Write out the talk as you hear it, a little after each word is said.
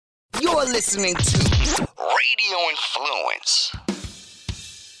You're listening to Radio Influence.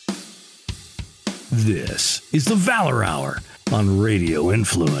 This is the Valor Hour on Radio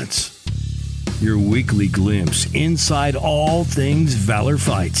Influence. Your weekly glimpse inside all things Valor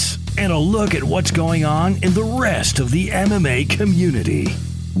fights and a look at what's going on in the rest of the MMA community.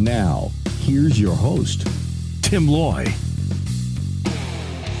 Now, here's your host, Tim Loy.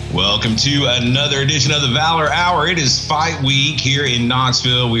 Welcome to another edition of the Valor Hour. It is fight week here in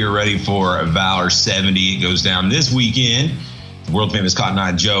Knoxville. We are ready for Valor 70. It goes down this weekend. The world famous Cotton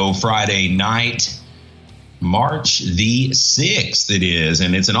Eye Joe, Friday night, March the 6th it is.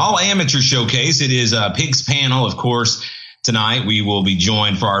 And it's an all-amateur showcase. It is a Pigs panel, of course. Tonight we will be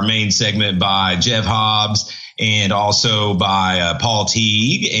joined for our main segment by Jeff Hobbs and also by Paul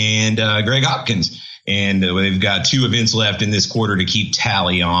Teague and Greg Hopkins. And they've got two events left in this quarter to keep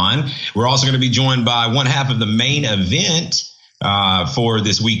tally on. We're also going to be joined by one half of the main event for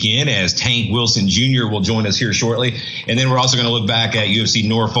this weekend, as Tank Wilson Jr. will join us here shortly. And then we're also going to look back at UFC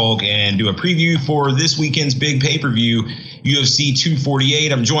Norfolk and do a preview for this weekend's big pay-per-view, UFC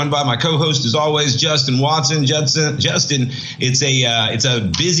 248. I'm joined by my co-host, as always, Justin Watson. Justin, it's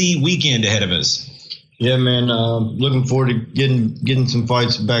a busy weekend ahead of us. Yeah, man. Looking forward to getting some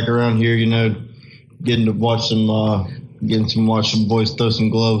fights back around here. You know, getting to watch some boys throw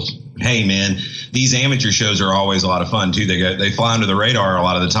some gloves. Hey, man, these amateur shows are always a lot of fun, too. They fly under the radar a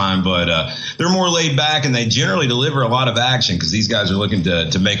lot of the time, but they're more laid back, and they generally deliver a lot of action because these guys are looking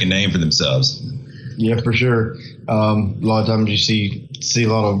to make a name for themselves. Yeah, for sure. A lot of times you see a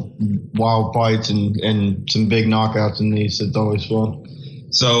lot of wild fights and some big knockouts in these. It's always fun.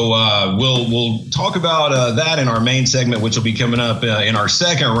 So we'll talk about that in our main segment, which will be coming up in our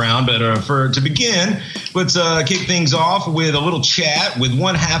second round. But to begin, let's kick things off with a little chat with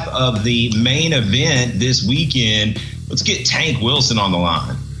one half of the main event this weekend. Let's get Tank Wilson on the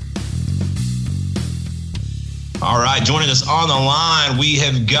line. All right, joining us on the line, we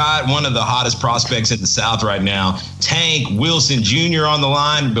have got one of the hottest prospects in the South right now, Tank Wilson Jr. on the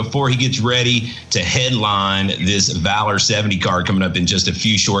line before he gets ready to headline this Valor 70 card coming up in just a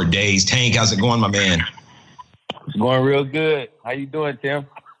few short days. Tank, how's it going, my man? It's going real good. How you doing, Tim?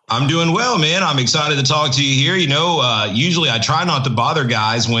 I'm doing well, man. I'm excited to talk to you here. You know, usually I try not to bother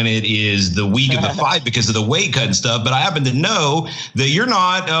guys when it is the week of the fight because of the weight cut and stuff, but I happen to know that you're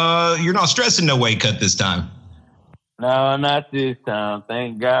not stressing no weight cut this time. No, not this time.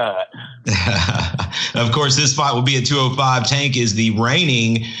 Thank God. Of course, this fight will be at 205. Tank is the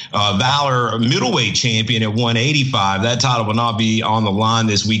reigning Valor middleweight champion at 185. That title will not be on the line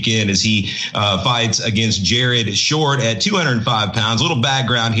this weekend as he fights against Jared Short at 205 pounds. A little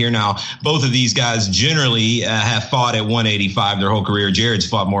background here now. Both of these guys generally have fought at 185 their whole career. Jared's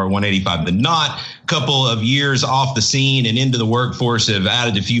fought more at 185 than not. Couple of years off the scene and into the workforce have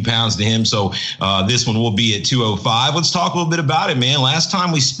added a few pounds to him. So this one will be at 205. Let's talk a little bit about it, man. Last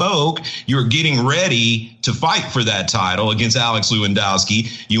time we spoke, you were getting ready to fight for that title against Alex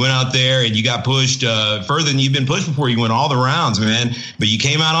Lewandowski. You went out there and you got pushed further than you've been pushed before. You went all the rounds, man. But you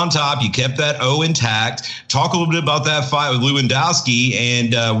came out on top. You kept that O intact. Talk a little bit about that fight with Lewandowski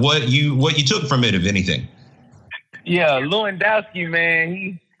and what you took from it, if anything. Yeah, Lewandowski,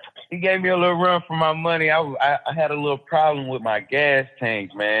 man, he gave me a little run for my money. I had a little problem with my gas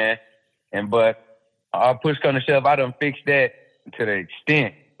tank, man. But I pushed on the shelf. I done fixed that to the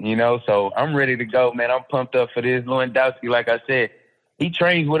extent, you know. So I'm ready to go, man. I'm pumped up for this. Lewandowski, like I said, he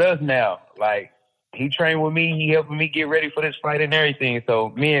trains with us now. Like, he trained with me. He helping me get ready for this fight and everything.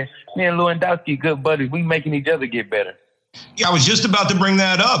 So me and Lewandowski, good buddies. We making each other get better. Yeah, I was just about to bring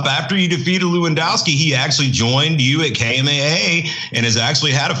that up. After you defeated Lewandowski, he actually joined you at KMAA and has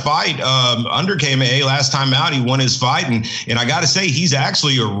actually had a fight under KMAA last time out. He won his fight. And I got to say, he's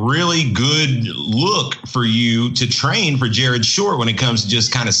actually a really good look for you to train for Jared Short when it comes to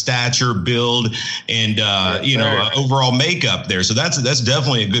just kind of stature, build, and, overall makeup there. So that's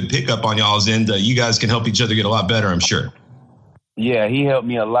definitely a good pickup on y'all's end. You guys can help each other get a lot better, I'm sure. Yeah, he helped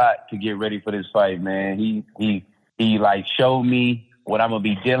me a lot to get ready for this fight, man. He like showed me what I'm going to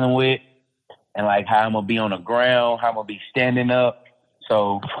be dealing with and like how I'm going to be on the ground, how I'm going to be standing up.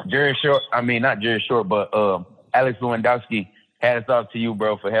 So not Jared Short, but Alex Lewandowski, hats off to you,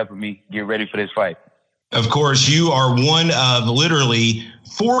 bro, for helping me get ready for this fight. Of course, you are one of literally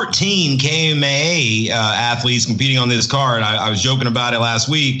 14 KMA athletes competing on this card. I was joking about it last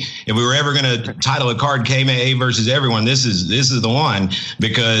week. If we were ever going to title a card KMA versus everyone, this is the one,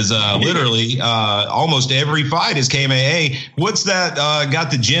 because literally almost every fight is KMA. What's that got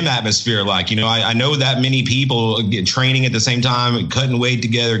the gym atmosphere like? You know, I know that many people get training at the same time, cutting weight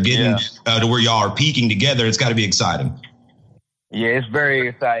together, getting to where y'all are peaking together. It's got to be exciting. Yeah, it's very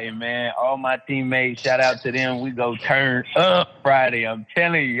exciting, man. All my teammates, shout out to them. We go turn up Friday. I'm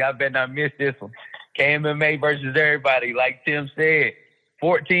telling you, y'all better not miss this one. KMMA versus everybody. Like Tim said,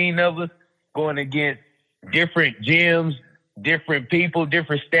 14 of us going against different gyms, different people,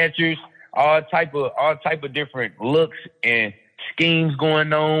 different statures, all type of different looks and schemes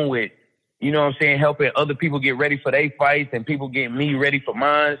going on with, you know what I'm saying, helping other people get ready for their fights and people getting me ready for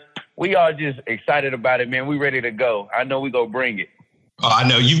mine. We all just excited about it, man. We ready to go. I know we go bring it. Oh, I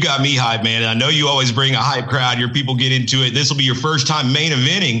know you've got me hyped, man. I know you always bring a hype crowd. Your people get into it. This will be your first time main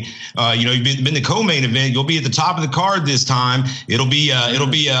eventing. You've been the co-main event. You'll be at the top of the card this time. It'll be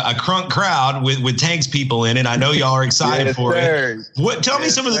a crunk crowd with Tank's people in it. I know y'all are excited for it. Tell me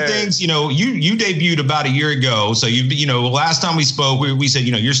some of the things. You debuted about a year ago. So last time we spoke, we said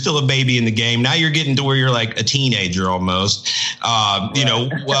you're still a baby in the game. Now you're getting to where you're like a teenager almost. Talk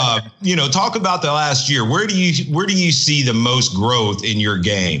about the last year. Where do you see the most growth in your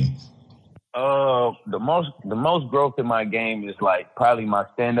game? The most growth in my game is like probably my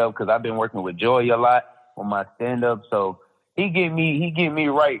stand up, because I've been working with Joy a lot on my stand up. So he get me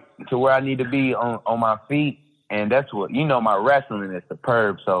right to where I need to be on my feet, and that's what my wrestling is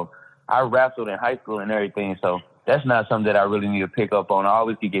superb. So I wrestled in high school and everything. So that's not something that I really need to pick up on. I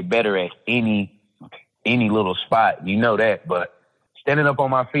always could get better at any little spot, that. But standing up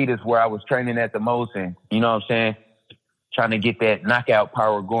on my feet is where I was training at the most, and you know what I'm saying, trying to get that knockout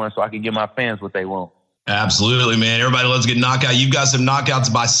power going so I can give my fans what they want. Absolutely, man. Everybody loves a good knockout. You've got some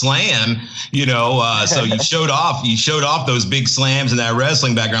knockouts by slam, so you showed off those big slams and that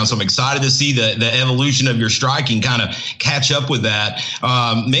wrestling background. So I'm excited to see the evolution of your striking kind of catch up with that.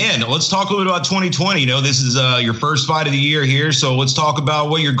 Man, let's talk a little bit about 2020. This is your first fight of the year here. So let's talk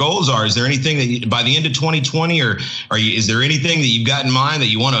about what your goals are. Is there anything that by the end of 2020, or is there anything that you've got in mind that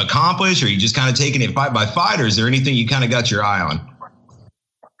you want to accomplish, or are you just kind of taking it fight by fight, or is there anything you kind of got your eye on?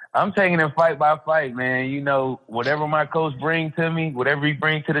 I'm taking it fight by fight, man. Whatever my coach brings to me, whatever he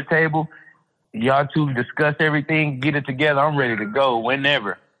brings to the table, y'all two discuss everything, get it together. I'm ready to go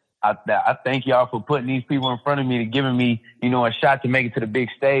whenever. I thank y'all for putting these people in front of me and giving me, a shot to make it to the big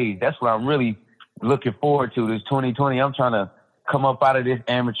stage. That's what I'm really looking forward to, this 2020. I'm trying to come up out of this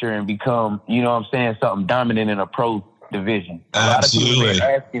amateur and become, something dominant in a pro division. Absolutely.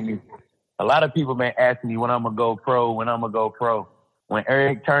 A lot of people been asking me when I'm going to go pro, When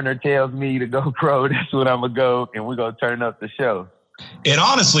Eric Turner tells me to go pro, that's when I'm going to go, and we're going to turn up the show. And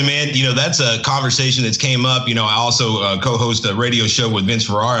honestly, man, that's a conversation that's came up. I also co-host a radio show with Vince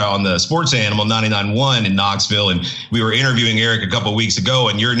Ferrara on the Sports Animal 99.1 in Knoxville, and we were interviewing Eric a couple of weeks ago,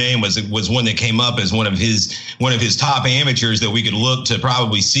 and your name was one that came up as one of his top amateurs that we could look to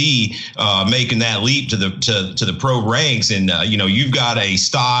probably see making that leap to the pro ranks. And you've got a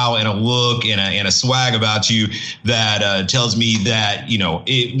style and a look and a swag about you that tells me that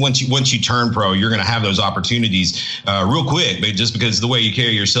once you turn pro, you're going to have those opportunities real quick, but just because the way you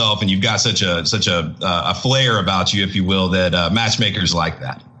carry yourself and you've got such a flair about you, if you will, that matchmakers like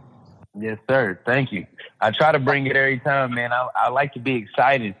that. Yes, sir. Thank you. I try to bring it every time, man. I like to be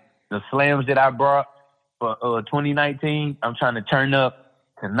excited. The slams that I brought for 2019, I'm trying to turn up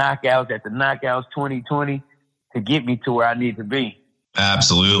to knockouts at the Knockouts 2020 to get me to where I need to be.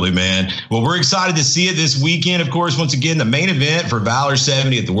 Absolutely, man. Well, we're excited to see it this weekend. Of course, once again, the main event for Valor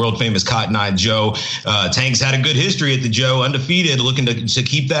 70 at the world famous Cotton Eye Joe. Tank's had a good history at the Joe, undefeated, looking to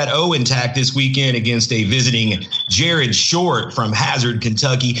keep that O intact this weekend against a visiting Jared Short from Hazard,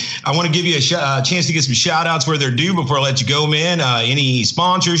 Kentucky. I want to give you a chance to get some shout outs where they're due before I let you go, man. Any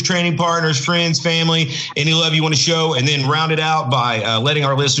sponsors, training partners, friends, family, any love you want to show, and then round it out by letting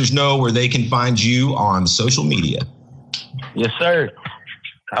our listeners know where they can find you on social media. Yes, sir.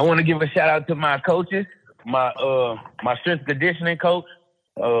 I want to give a shout out to my coaches, my strength conditioning coach,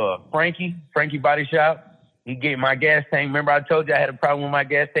 Frankie Body Shop. He gave my gas tank. Remember I told you I had a problem with my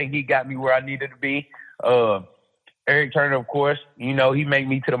gas tank? He got me where I needed to be. Eric Turner, of course, he made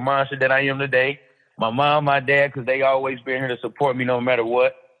me to the monster that I am today. My mom, my dad, because they always been here to support me no matter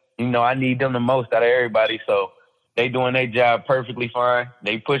what. I need them the most out of everybody, so they doing their job perfectly fine.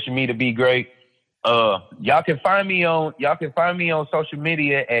 They pushing me to be great. Y'all can find me on social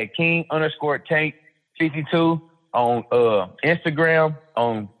media at King_Tank52 on Instagram,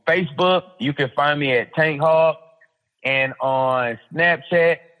 on Facebook. You can find me at Tank Hog, and on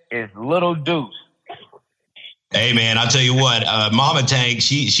Snapchat is Little Deuce. Hey, man, I'll tell you what, Mama Tank,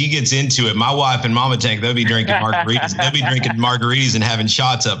 she gets into it. My wife and Mama Tank, they'll be drinking margaritas. They'll be drinking margaritas and having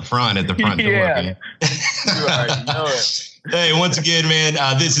shots up front at the front door. Man. You already know it. Hey, once again, man,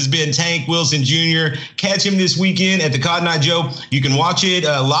 this has been Tank Wilson Jr. Catch him this weekend at the Cotton Eye Joe. You can watch it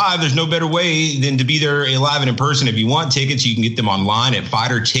live. There's no better way than to be there live and in person. If you want tickets, you can get them online at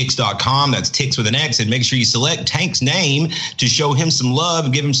fightertix.com. That's Tix with an X. And make sure you select Tank's name to show him some love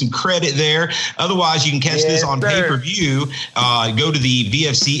and give him some credit there. Otherwise, you can catch this on pay-per-view. Go to the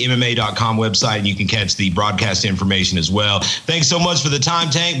VFCMMA.com website, and you can catch the broadcast information as well. Thanks so much for the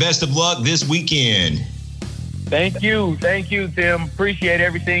time, Tank. Best of luck this weekend. Thank you, Tim. Appreciate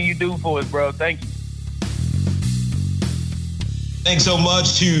everything you do for us, bro. Thank you. Thanks so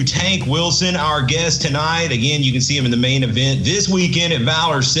much to Tank Wilson, our guest tonight. Again, you can see him in the main event this weekend at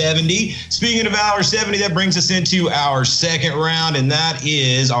Valor 70. Speaking of Valor 70, that brings us into our second round, and that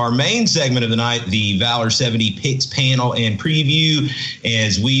is our main segment of the night, the Valor 70 Picks Panel and Preview,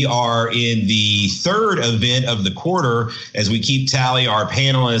 as we are in the third event of the quarter. As we keep tally, our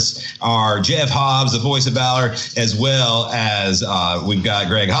panelists are Jeff Hobbs, the voice of Valor, as well as we've got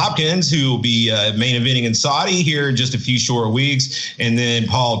Greg Hopkins, who will be main eventing in Saudi here in just a few short weeks. And then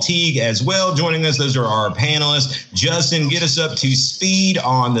Paul Teague as well joining us. Those are our panelists. Justin, get us up to speed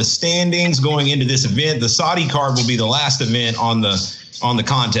on the standings going into this event. The Saudi card will be the last event on the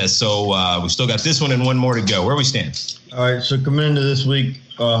contest. So we've still got this one and one more to go. Where we stand? All right, so coming into this week,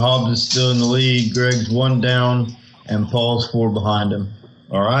 Hobbs is still in the lead. Greg's 1 down, and Paul's 4 behind him.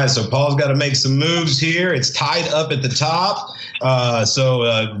 All right, so Paul's got to make some moves here. It's tied up at the top.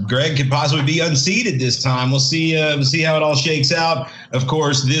 So Greg could possibly be unseated this time. We'll see how it all shakes out. Of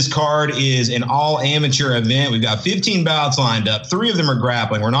course, this card is an all-amateur event. We've got 15 bouts lined up. 3 of them are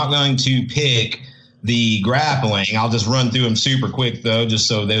grappling. We're not going to pick the grappling. I'll just run through them super quick, though, just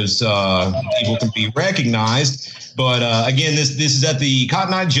so those people can be recognized. But again, this is at the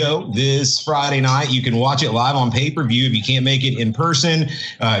Cotton Eye Joe this Friday night. You can watch it live on pay-per-view if you can't make it in person.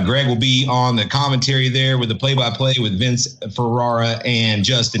 Greg will be on the commentary there with the play-by-play with Vince Ferrara and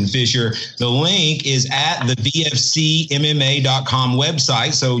Justin Fisher. The link is at the VFCMMA.com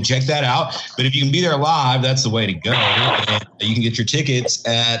website, so check that out. But if you can be there live, that's the way to go. And you can get your tickets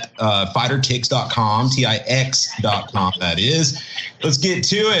at fightertix.com, TIX.com, that is. Let's get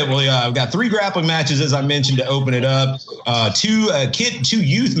to it. Well, I've got 3 grappling matches, as I mentioned, to open it up. 2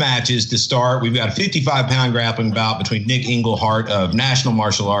 youth matches to start. We've got a 55-pound grappling bout between Nick Englehart of National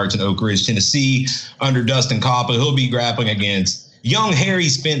Martial Arts in Oak Ridge, Tennessee, under Dustin Coppa. He'll be grappling against young Harry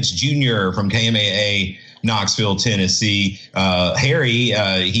Spence Jr. from KMAA, Knoxville, Tennessee. Harry,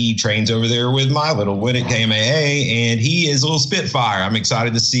 he trains over there with my little one at KMAA, and he is a little spitfire. I'm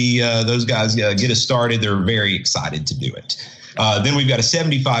excited to see those guys get us started. They're very excited to do it. Then we've got a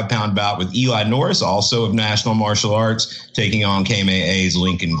 75-pound bout with Eli Norris, also of National Martial Arts, taking on KMAA's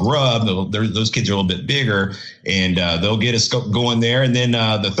Lincoln Grubb. Those kids are a little bit bigger, and they'll get us going there. And then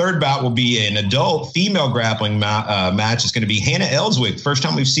the third bout will be an adult female grappling match. It's going to be Hannah Ellswick. First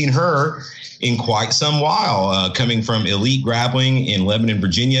time we've seen her in quite some while, coming from Elite Grappling in Lebanon,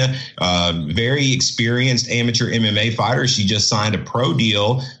 Virginia. Very experienced amateur MMA fighter. She just signed a pro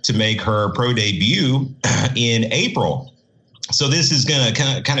deal to make her pro debut in April. So this is going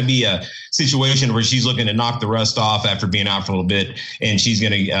to kind of be a situation where she's looking to knock the rust off after being out for a little bit, and she's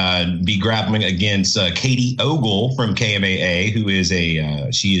going to be grappling against Katie Ogle from KMAA, who is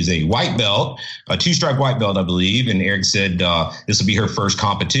she is a white belt, a 2-stripe white belt, I believe. And Eric said this will be her first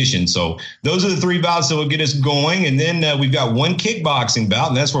competition. So those are the 3 bouts that will get us going, and then we've got 1 kickboxing bout,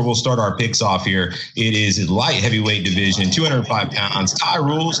 and that's where we'll start our picks off here. It is light heavyweight division, 205 pounds, tie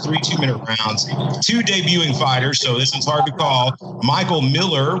rules, 3 2-minute rounds, 2 debuting fighters. So this one's hard to call. Michael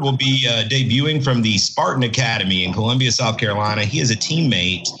Miller will be debuting from the Spartan Academy in Columbia, South Carolina. He is a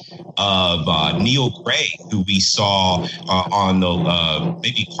teammate of Neil Gray, who we saw on the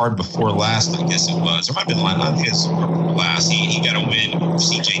maybe card before last, I guess it was. Or might have been last. He got a win over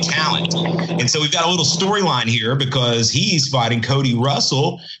CJ Talent. And so we've got a little storyline here because he's fighting Cody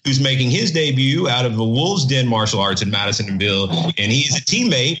Russell, who's making his debut out of the Wolves Den Martial Arts in Madisonville. And he's a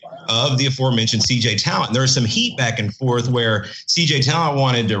teammate of the aforementioned CJ Talent. There's some heat back and forth where CJ Talent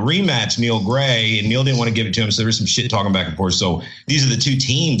wanted to rematch Neil Gray, and Neil didn't want to give it to him, so there's some shit talking back and forth. So these are the 2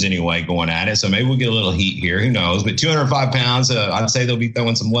 teams anyway going at it. So maybe we'll get a little heat here. Who knows? But 205 pounds, I'd say they'll be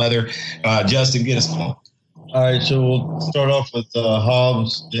throwing some leather. Justin, get us going. All right, so we'll start off with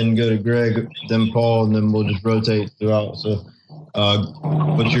Hobbs, then go to Greg, then Paul, and then we'll just rotate throughout. So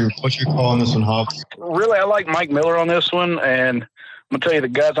what's your call on this one, Hobbs? Really, I like Mike Miller on this one, and I'm going to tell you the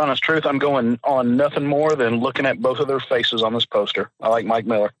God's honest truth. I'm going on nothing more than looking at both of their faces on this poster. I like Mike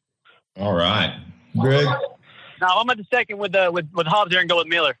Miller. All right. Greg? No, I'm at the second with Hobbs there and go with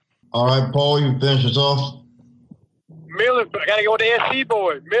Miller. All right, Paul, you finish us off. Miller, I got to go with the SC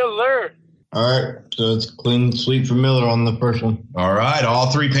boy. Miller. All right, so it's clean sweep for Miller on the first one. All right,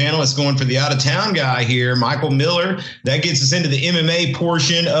 all three panelists going for the out-of-town guy here, Michael Miller. That gets us into the MMA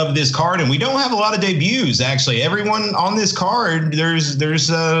portion of this card, and we don't have a lot of debuts, actually. Everyone on this card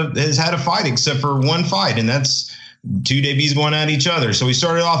has had a fight except for one fight, and that's two debuts going at each other. So we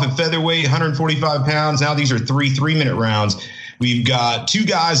started off at featherweight, 145 pounds. Now these are three-minute rounds. We've got two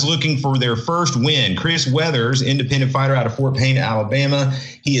guys looking for their first win. Chris Weathers, independent fighter out of Fort Payne, Alabama.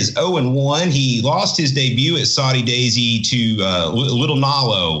 He is 0-1. He lost his debut at Saudi Daisy to little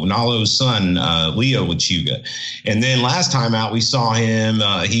Nalo's son, Leo Lechuga. And then last time out, we saw him.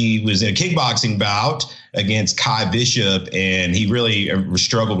 He was in a kickboxing bout against Kai Bishop, and he really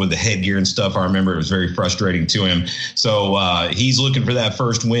struggled with the headgear and stuff. I remember it was very frustrating to him. So he's looking for that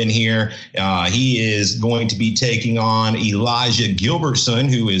first win here. He is going to be taking on Elijah Gilbertson,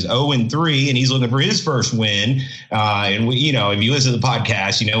 who is 0-3, and he's looking for his first win. And we, if you listen to the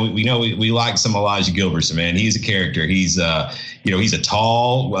podcast, we like some Elijah Gilbertson, man. He's a character. He's he's a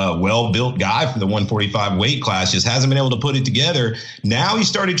tall, well-built guy for the 145 weight class. Just hasn't been able to put it together. Now he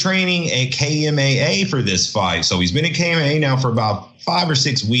started training at KMAA for this fight. So he's been at KMAA now for about 5 or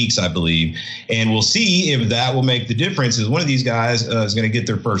 6 weeks, I believe. And we'll see if that will make the difference, as one of these guys is going to get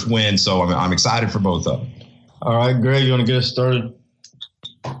their first win. So I'm excited for both of them. All right, Greg, you want to get us started?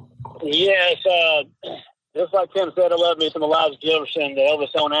 Yes. Just like Tim said, I love me some Elijah Gilbertson, the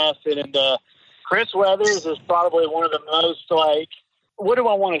Elvis on acid, and Chris Weathers is probably one of the most, what do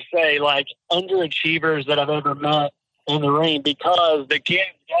I want to say, underachievers that I've ever met in the ring, because the kid's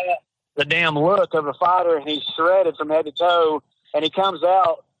got the damn look of a fighter, and he's shredded from head to toe, and he comes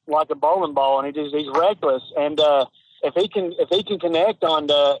out like a bowling ball, and he's reckless. And if he can connect on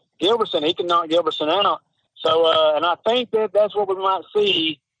Gilbertson, he can knock Gilbertson out. So, and I think that's what we might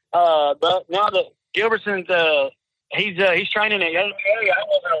see. But now that Gilbertson's he's training at young area, I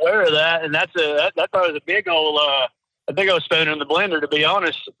wasn't aware of that, and that was a big old spoon in the blender, to be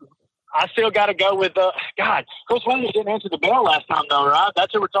honest. I still got to go with Chris Weathers didn't answer the bell last time, though, right?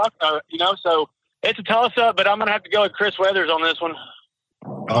 That's what we're talking about, So it's a toss-up, but I'm going to have to go with Chris Weathers on this one.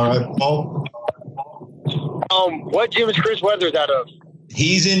 All right, Paul. What gym is Chris Weathers out of?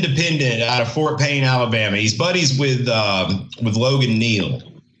 He's independent out of Fort Payne, Alabama. He's buddies with Logan Neal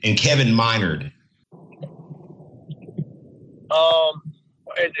and Kevin Minard.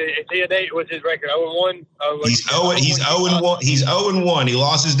 What's his record? 0-1. He's 0-1. He's 0-1. He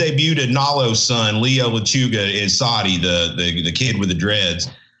lost his debut to Nalo's son, Leo Lechuga, in Saudi, the kid with the dreads.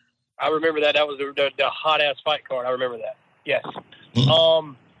 I remember that. That was the hot ass fight card. I remember that. Yes.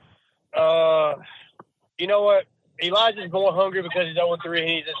 Mm-hmm. You know what? Elijah's going hungry because he's 0-3. He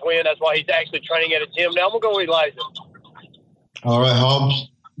needs this win. That's why he's actually training at a gym. Now I'm gonna go with Elijah. All right, Hobbs.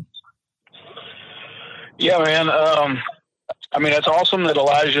 Yeah, man. That's awesome that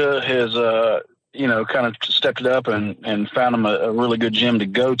Elijah has, kind of stepped it up and found him a really good gym to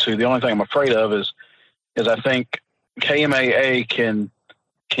go to. The only thing I'm afraid of is I think KMAA can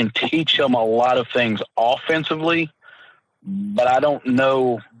teach him a lot of things offensively, but I don't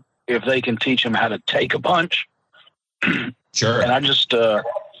know if they can teach him how to take a punch. Sure. And I just, they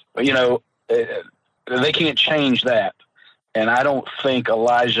can't change that. And I don't think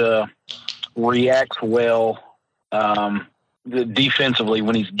Elijah reacts well defensively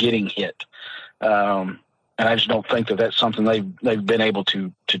when he's getting hit. And I just don't think that that's something they've been able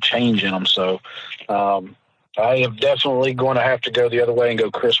to change in him. So I am definitely going to have to go the other way and go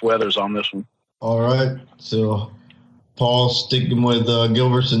Chris Weathers on this one. All right. So Paul sticking with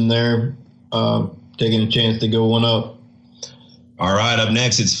Gilbertson there, taking a chance to go one up. All right, up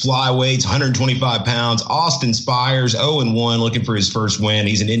next, it's flyweights, 125 pounds. Austin Spires, 0-1, looking for his first win.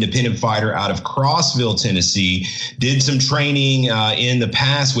 He's an independent fighter out of Crossville, Tennessee. Did some training in the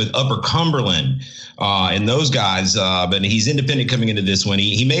past with Upper Cumberland and those guys, but he's independent coming into this one.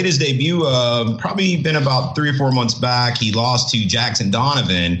 He made his debut probably been about 3 or 4 months back. He lost to Jackson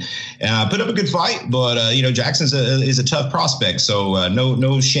Donovan. Put up a good fight, but, Jackson is a tough prospect, so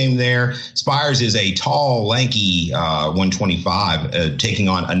no shame there. Spires is a tall, lanky 125. Taking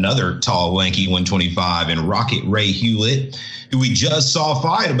on another tall, lanky 125 and Rocket Ray Hewlett, who we just saw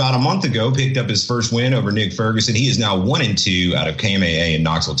fight about a month ago, picked up his first win over Nick Ferguson. He is now 1-2 out of KMAA in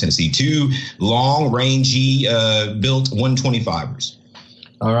Knoxville, Tennessee. 2 long, rangy, built 125ers.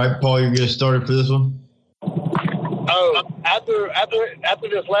 All right, Paul, you're getting started for this one? Oh, after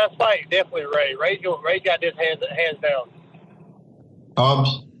this last fight, definitely Ray. Ray got this hands down.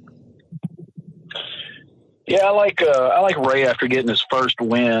 Hobbs? Yeah, I like Ray after getting his first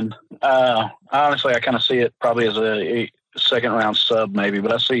win. Honestly, I kind of see it probably as a second round sub maybe,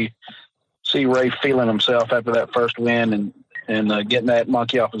 but I see Ray feeling himself after that first win and getting that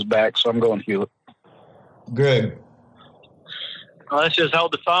monkey off his back. So I'm going Hewlett. Greg. Let's just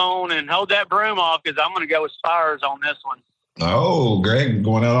hold the phone and hold that broom off because I'm going to go with Spires on this one. Oh, Greg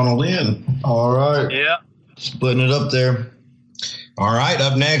going out on a limb. All right. Yeah. Splitting it up there. All right,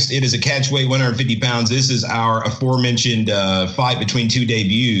 up next, it is a catch weight, 150 pounds. This is our aforementioned fight between two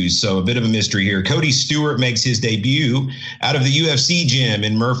debuts, so a bit of a mystery here. Cody Stewart makes his debut out of the UFC gym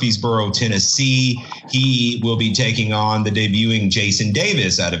in Murfreesboro, Tennessee. He will be taking on the debuting Jason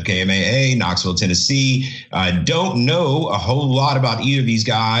Davis out of KMAA, Knoxville, Tennessee. I don't know a whole lot about either of these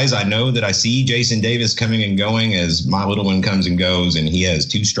guys. I know that I see Jason Davis coming and going as my little one comes and goes, and he has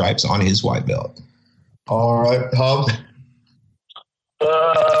 2 stripes on his white belt. All right, Hobbs.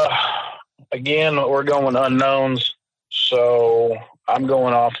 Again, we're going unknowns, so I'm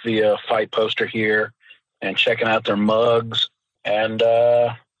going off the fight poster here and checking out their mugs. And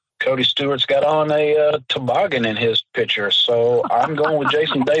Cody Stewart's got on a toboggan in his picture, so I'm going with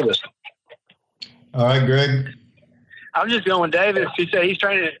Jason Davis. All right, Greg. I'm just going with Davis. You say he's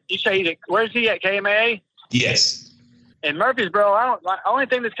training. Where's he at? KMA? Yes. In Murfreesboro. The only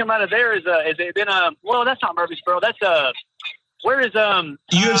thing that's come out of there is it been well, that's not Murfreesboro. That's where is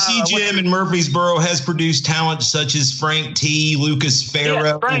UFC gym in Murfreesboro has produced talent such as Frank T, Lucas Farrow.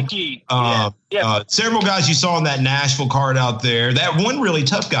 Yeah, Frankie. Several guys you saw on that Nashville card out there. That one really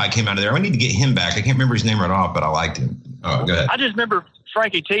tough guy came out of there. I need to get him back. I can't remember his name right off, but I liked him. Oh, go ahead. I just remember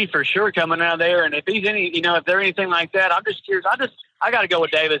Frankie T for sure coming out of there, and if he's if they're anything like that, I'm just curious. I got to go with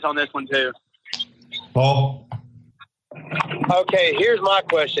Davis on this one too. Paul. Okay, here's my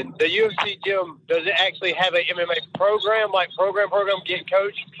question. The UFC gym, does it actually have an MMA program, like program getting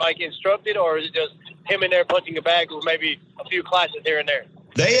coached, like instructed, or is it just him in there punching a bag with maybe a few classes here and there?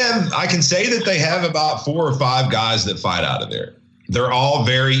 They have, I can say that they have about 4 or 5 guys that fight out of there. They're all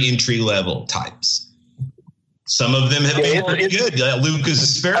very entry-level types. Some of them have been pretty good.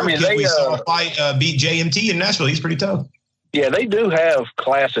 Lucas Sparrow, we saw fight beat JMT in Nashville. He's pretty tough. Yeah, they do have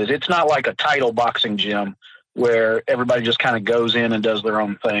classes. It's not like a title boxing gym where everybody just kind of goes in and does their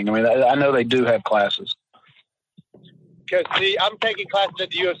own thing. I mean, I know they do have classes. Because, see, I'm taking classes at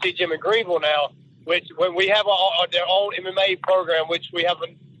the UFC gym in Greenville now, which when we have their own MMA program, which we have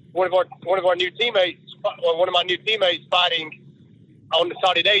one of my new teammates fighting on the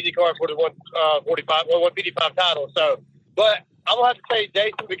Saudi Daisy card for the 155 title. So, but I'm gonna have to say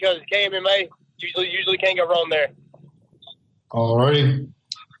Jason because KMMA usually can't go wrong there. All righty,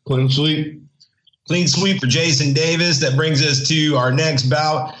 clean sweep. Clean sweep for Jason Davis. That brings us to our next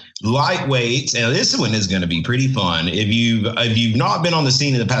bout, lightweights. And this one is going to be pretty fun. If you've not been on the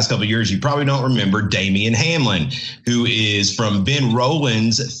scene in the past couple of years, you probably don't remember Damian Hamlin, who is from Ben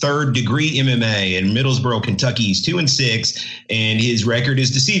Rowland's Third Degree MMA in Middlesboro, Kentucky. He's 2-6, and his record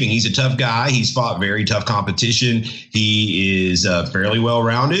is deceiving. He's a tough guy. He's fought very tough competition. He is fairly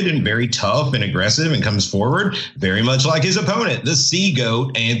well-rounded and very tough and aggressive and comes forward very much like his opponent, the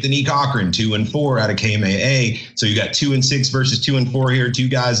Sea-Goat, Anthony Cochran, 2-4 out of KMAA. So you got 2-6 versus 2-4 here, 2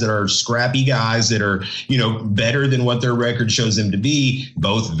 guys that are scrappy guys that are, better than what their record shows them to be,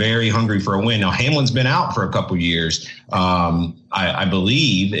 both very hungry for a win. Now, Hamlin's been out for a couple years. I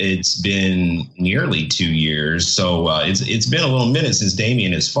believe it's been nearly 2 years. So it's been a little minute since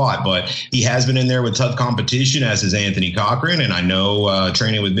Damian has fought, but he has been in there with tough competition, as is Anthony Cochran. And I know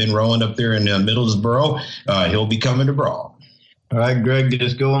training with Ben Rowland up there in Middlesboro, he'll be coming to brawl. All right, Greg, get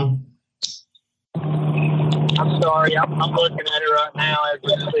us going. I'm sorry, I'm looking at it right now as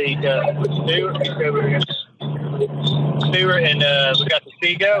we speak. Stewart and we got the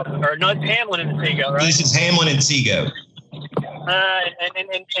Sea-Goat, or not Hamlin and the Sea-Goat, right? This is Hamlin and Sea-Goat.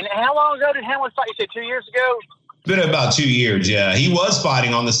 And how long ago did Hamlin fight? You said 2 years ago? It's been about 2 years, yeah. He was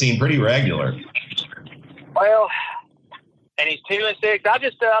fighting on the scene pretty regular. Well, and he's 2-6. I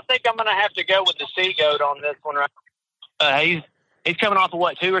think I'm going to have to go with the Sea-Goat on this one, right? He's coming off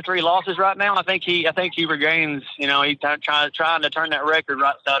of 2 or 3 losses right now. I think he regains. He's trying to turn that record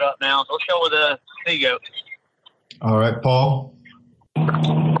right side up now. So let's go with the Sea-Goat. All right, Paul.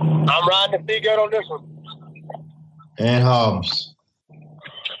 I'm riding the Sea-Goat on this one. And Hobbs.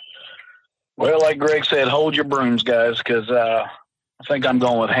 Well, like Greg said, hold your brooms, guys, because I think I'm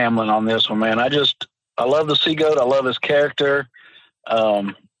going with Hamlin on this one, man. I love the Sea-Goat. I love his character.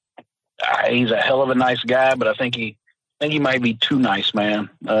 He's a hell of a nice guy, but I think he might be too nice, man.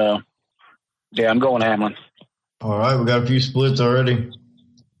 I'm going Hamlin. All right, we got a few splits already.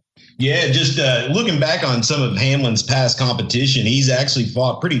 Yeah, just looking back on some of Hamlin's past competition, he's actually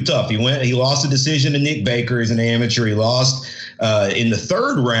fought pretty tough. He lost a decision to Nick Baker as an amateur. He lost in the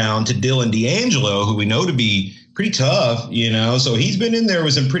 3rd round to Dylan D'Angelo, who we know to be pretty tough, so he's been in there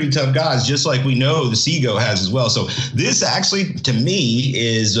with some pretty tough guys, just like we know the Seago has as well. So this actually, to me,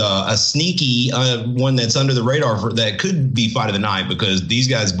 is a sneaky one that's under the radar that could be fight of the night, because these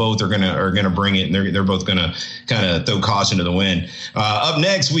guys both are gonna bring it, and they're both gonna kind of throw caution to the wind. Up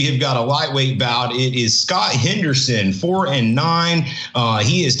next, we have got a lightweight bout. It is Scott Henderson, 4-9.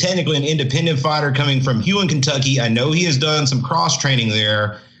 He is technically an independent fighter coming from Hewin, Kentucky. I know he has done some cross training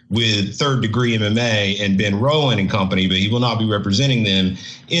there with Third Degree MMA and Ben Rowland and company, but he will not be representing them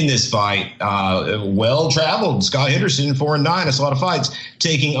in this fight. Well-traveled Scott Henderson, 4-9. That's a lot of fights,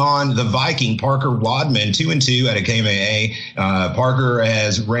 taking on the Viking Parker Wadman, 2-2 at a KMAA. Parker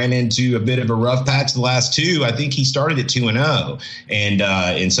has ran into a bit of a rough patch the last two. I think he started at 2-0,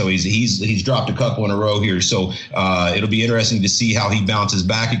 and so he's dropped a couple in a row here. So it'll be interesting to see how he bounces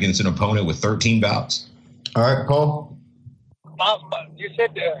back against an opponent with 13 bouts. All right, Paul. You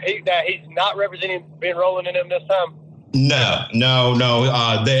said that he's not representing Ben Rowland in him this time? No.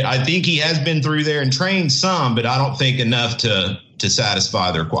 I think he has been through there and trained some, but I don't think enough to satisfy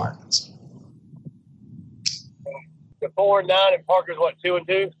the requirements. The 4-9 and Parker's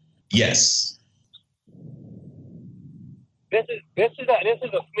 2-2? Yes. This is a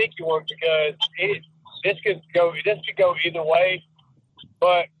sneaky one, because this could go either way.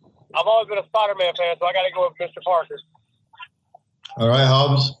 But I've always been a Spider-Man fan, so I got to go with Mr. Parker. All right,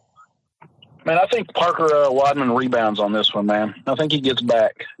 Hobbs. Man, I think Parker Wadman rebounds on this one, man. I think he gets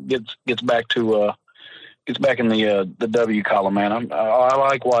back in the W column, man. I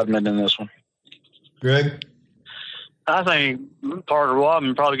like Wadman in this one. Greg? I think Parker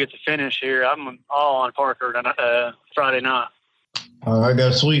Wadman probably gets a finish here. I'm all on Parker Friday night. All right,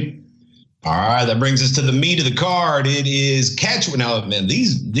 got a sweep. All right, that brings us to the meat of the card. It is catchweight. Now, man,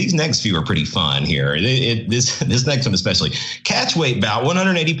 these next few are pretty fun here. This next one especially. Catchweight bout,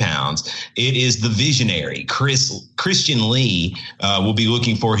 180 pounds. It is the visionary Christian Lee will be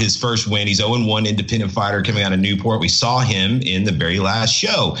looking for his first win. He's 0-1 independent fighter coming out of Newport. We saw him in the very last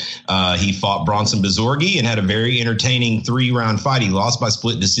show. He fought Bronson Bazorgi and had a very entertaining 3-round fight. He lost by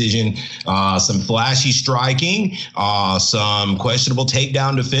split decision. Some flashy striking, some questionable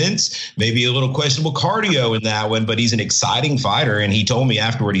takedown defense, maybe a little questionable cardio in that one, but he's an exciting fighter. And he told me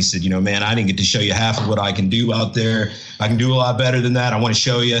afterward, he said, man, I didn't get to show you half of what I can do out there. I can do a lot better than that. I want to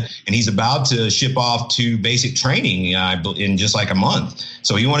show you. And he's about to ship off to basic training in just like a month.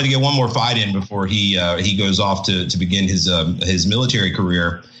 So he wanted to get one more fight in before he goes off to begin his military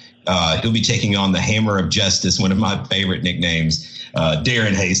career. He'll be taking on the Hammer of Justice, one of my favorite nicknames,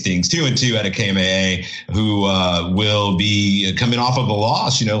 Darren Hastings, 2-2 out of KMAA, who will be coming off of a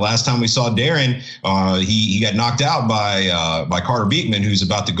loss. Last time we saw Darren, he got knocked out by Carter Beekman, who's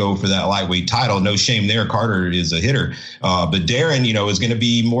about to go for that lightweight title. No shame there. Carter is a hitter. But Darren, is going to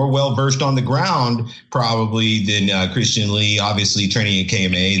be more well-versed on the ground probably than Christian Lee, obviously training at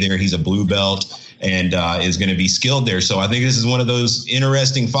KMAA there. He's a blue belt and is going to be skilled there. So I think this is one of those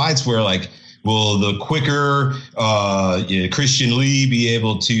interesting fights where, will the quicker Christian Lee be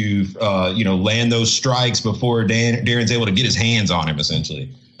able to, land those strikes before Darren's able to get his hands on him, essentially?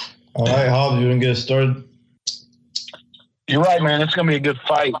 All right, Hobbs, you want to get us started? You're right, man. It's going to be a good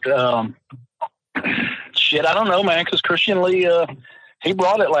fight. Shit, I don't know, man, because Christian Lee, he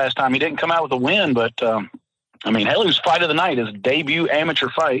brought it last time. He didn't come out with a win, but, hell, he was fight of the night, his debut amateur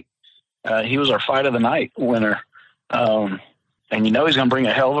fight. He was our fight of the night winner. And he's going to bring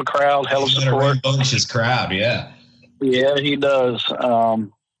a hell of a crowd, hell of support. His crowd, yeah. Yeah, he does. So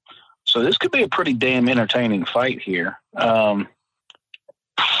this could be a pretty damn entertaining fight here. Man,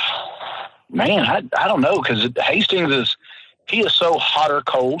 I don't know, because Hastings he is so hot or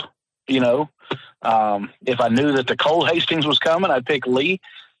cold, If I knew that the cold Hastings was coming, I'd pick Lee,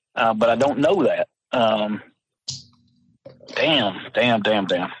 but I don't know that. Damn.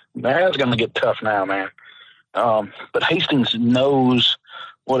 That's going to get tough now, man. But Hastings knows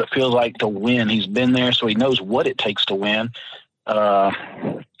what it feels like to win. He's been there, so he knows what it takes to win. I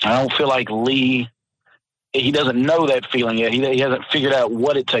don't feel like Lee, he doesn't know that feeling yet. He hasn't figured out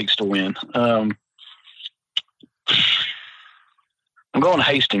what it takes to win. I'm going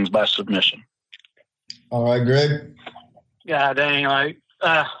Hastings by submission. All right, Greg. God dang,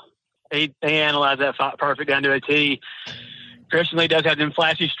 he analyzed that fight perfect down to a T. Christian Lee does have them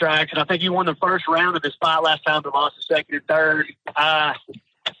flashy strikes, and I think he won the first round of this fight last time, but lost the second and third.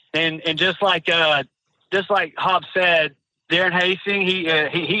 And just like Hobbs said, Darren Hastings,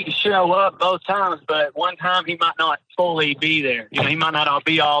 he show up both times, but one time he might not fully be there. He might not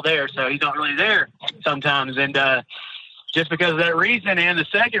be all there, so he's not really there sometimes. And just because of that reason, and the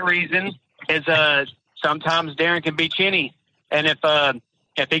second reason is sometimes Darren can be chinny, and if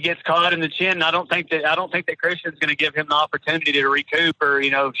if he gets caught in the chin, I don't think that Christian's going to give him the opportunity to recoup or,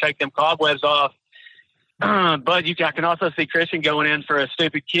 shake them cobwebs off. But I can also see Christian going in for a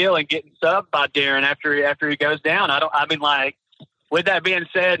stupid kill and getting subbed by Darren after he goes down. With that being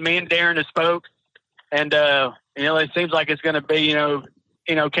said, me and Darren have spoke, and it seems like it's going to be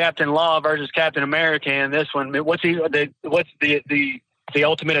Captain Law versus Captain America in this one. What's the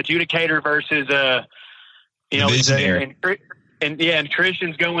ultimate adjudicator versus and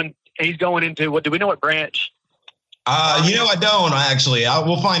Christian's going into what? Do we know what branch? I don't actually.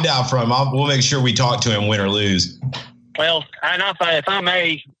 We'll find out we'll make sure we talk to him, win or lose. Well, if I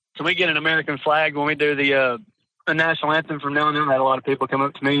may, can we get an American flag when we do the national anthem from now on? I had a lot of people come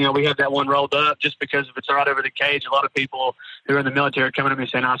up to me. We have that one rolled up just because if it's right over the cage, a lot of people who are in the military are coming to me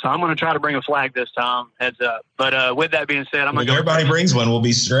saying, so I'm going to try to bring a flag this time. Heads up. But with that being said, if everybody brings one, we'll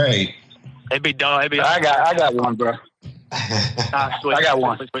be straight. It'd be dog. I got one, bro. Sweet. I got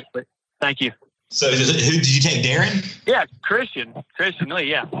one. Sweet. Thank you. So who did you take, Darren? Yeah, Christian Lee,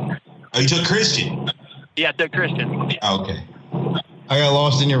 yeah. Oh, you took Christian? Yeah, I took Christian. Oh, okay. I got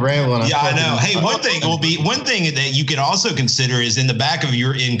lost in your rambling. Yeah, I know. Hey, one thing that you could also consider is in the back of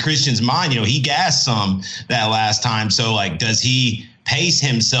in Christian's mind, he gassed some that last time. So, does he pace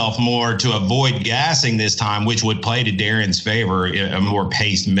himself more to avoid gassing this time, which would play to Darren's favor, a more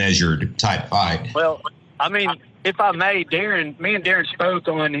paced, measured type fight? Well, if I may, me and Darren spoke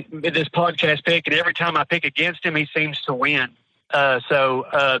on this podcast pick, and every time I pick against him, he seems to win. So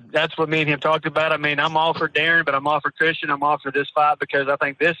that's what me and him talked about. I'm all for Darren, but I'm all for Christian. I'm all for this fight because I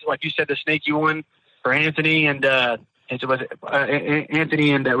think this, like you said, the sneaky one for Anthony and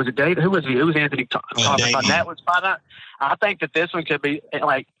Anthony and was it David? Who was he? Who was Anthony talking about? That was fight night. I think that this one could be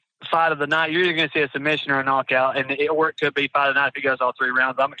fight of the night. You're either going to see a submission or a knockout, or it could be fight of the night if he goes all 3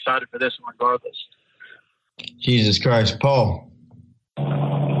 rounds. I'm excited for this one regardless. Jesus Christ, Paul.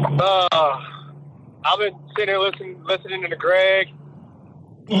 I've been sitting here listening to Greg.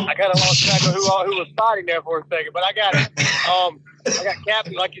 I kind of lost track of who was fighting there for a second, but I got it. I got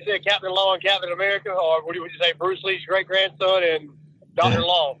Captain, like you said, Captain Law and Captain America, or what would you say, Bruce Lee's great grandson and Dr.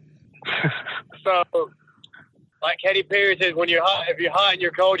 Law. So, like Katy Perry says, if you're hot and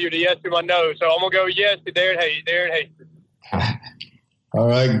you're cold, you're the yes to my no. So I'm gonna go yes to Darren Hastings. All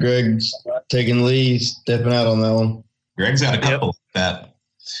right, Greg's taking Lee, stepping out on that one. Greg's got a couple of that.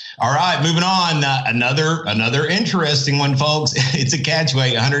 All right, moving on. Another interesting one, folks. It's a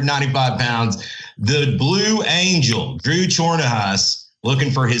catchweight, 195 pounds. The Blue Angel, Drew Chornahus,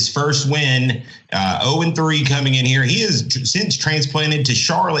 looking for his first win. 0-3 coming in here. He is since transplanted to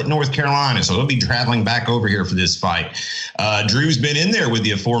Charlotte, North Carolina, so he'll be traveling back over here for this fight. Drew's been in there with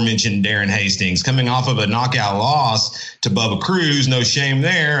the aforementioned Darren Hastings, coming off of a knockout loss to Bubba Cruz. No shame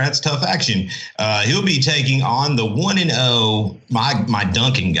there. That's tough action. He'll be taking on the 1-0, my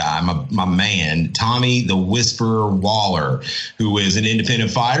Duncan guy, my man, Tommy the Whisperer Waller, who is an independent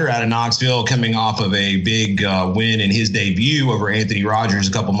fighter out of Knoxville, coming off of a big win in his debut over Anthony Rogers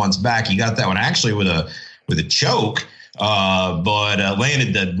a couple months back. He got that one actually with a choke, but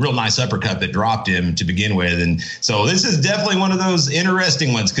landed the real nice uppercut that dropped him to begin with. And so this is definitely one of those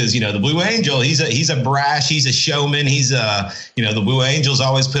interesting ones because, the Blue Angel, he's a brash, he's a showman. He's the Blue Angels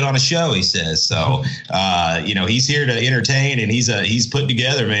always put on a show, he says. So, he's here to entertain and he's put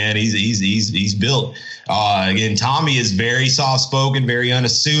together, man. He's built. Again, Tommy is very soft-spoken, very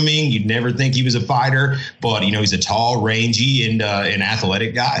unassuming. You'd never think he was a fighter, but, he's a tall, rangy, and an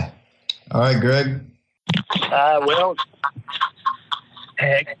athletic guy. All right, Greg.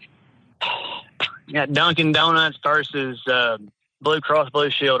 Heck. You got Dunkin' Donuts versus Blue Cross Blue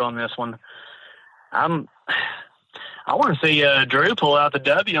Shield on this one. I want to see Drew pull out the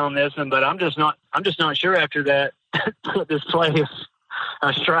W on this one, but I'm just not sure after that this play is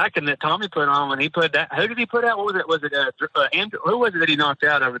striking that Tommy put on when he put that. Who did he put out? What was it? Was it Andrew? Who was it that he knocked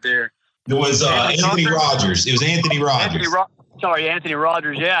out over there? It was Anthony Rogers. It was Anthony Rogers. Anthony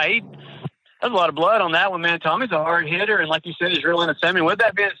Rogers. Yeah, there's a lot of blood on that one, man. Tommy's a hard hitter, and like you said, he's real unassuming. With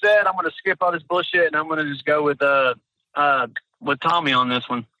that being said, I'm going to skip all this bullshit, and I'm going to just go with Tommy on this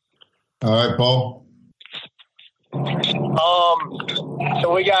one. All right, Paul.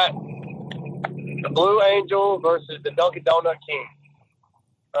 So we got the Blue Angel versus the Dunkin' Donut King.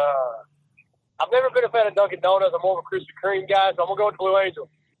 I've never been a fan of Dunkin' Donuts. I'm more of a Krispy Kreme guy, so I'm going to go with the Blue Angel.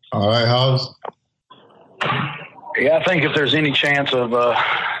 All right, Hobbs. Yeah, I think if there's any chance of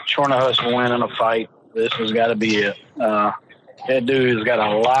Chornahus winning a fight, this has got to be it. That dude has got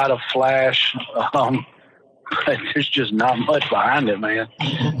a lot of flash. But there's just not much behind it, man.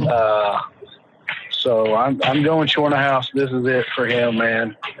 So I'm going Chornahus. This is it for him,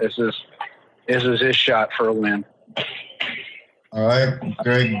 man. This is his shot for a win. All right,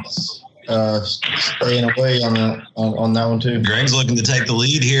 Greg's staying away on that one too. Greg's looking to take the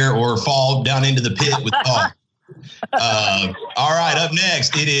lead here or fall down into the pit with Paul. All right, up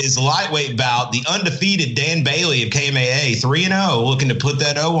next, it is lightweight bout. The undefeated Dan Bailey of KMAA, 3-0, looking to put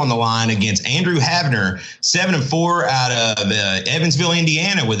that O on the line against Andrew Havner, 7-4 out of Evansville,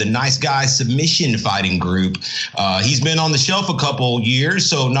 Indiana, with a nice guy submission fighting group. He's been on the shelf a couple years,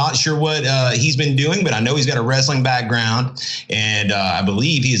 so not sure what he's been doing, but I know he's got a wrestling background, and I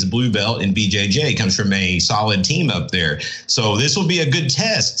believe he is a blue belt in BJJ, comes from a solid team up there. So this will be a good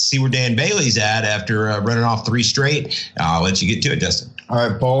test, see where Dan Bailey's at after running off 3 straight. I'll let you get to it, Justin. All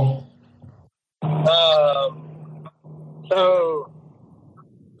right, Paul. So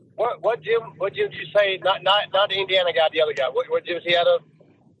what gym did you say? Not the Indiana guy, the other guy. What gym is he out of?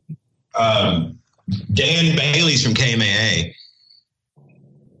 Dan Bailey's from KMAA.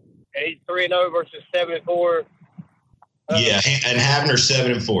 He's 3-0 versus 7-4. Yeah, and Havner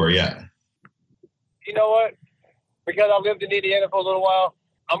 7-4. Yeah. You know what? Because I lived in Indiana for a little while,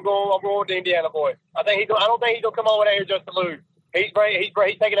 I'm going with the Indiana boy. I don't think he's gonna come over there just to lose. He's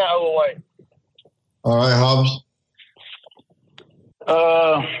taking that O away. All right, Hobbs.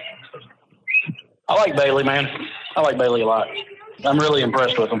 I like Bailey, man. I like Bailey a lot. I'm really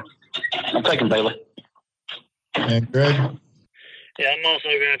impressed with him. I'm taking Bailey. And Greg? Yeah, I'm also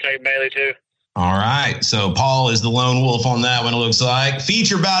going to take Bailey too. All right, so Paul is the lone wolf on that one, it looks like.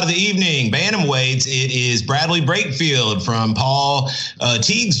 Feature bout of the evening, bantamweights. It is Bradley Brakefield from Paul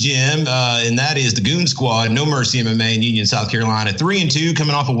Teague's gym, and that is the Goon Squad, No Mercy MMA in Union, South Carolina. 3-2,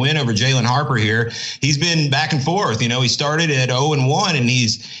 coming off a win over Jalen Harper here. He's been back and forth. You know, he started at 0-1, and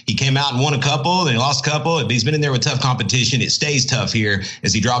he came out and won a couple, then he lost a couple. He's been in there with tough competition. It stays tough here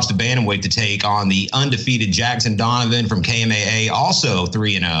as he drops to bantamweight to take on the undefeated Jackson Donovan from KMAA, also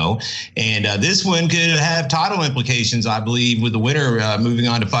 3-0. And this one could have title implications, I believe, with the winner moving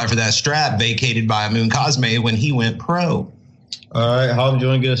on to fight for that strap vacated by Moon Cosme when he went pro. All right, Hobbs, do you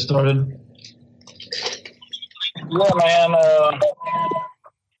want to get us started? Yeah, man.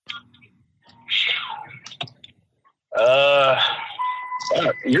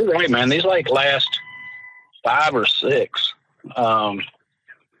 You're right, man. These last 5 or 6 are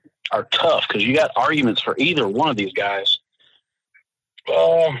tough because you got arguments for either one of these guys.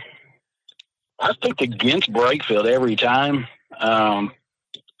 I picked against Brakefield every time. I'm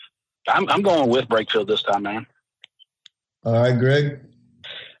going with Brakefield this time, man. All right, Greg.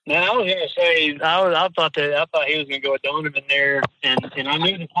 Now I was going to say I thought he was going to go with Donovan there, and I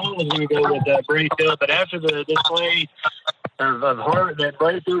knew the Paul was going to go with Brakefield, but after the display of heart that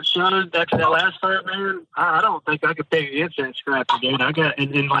Brakefield showed after that last fight, man, I don't think I could pick against that scrap again.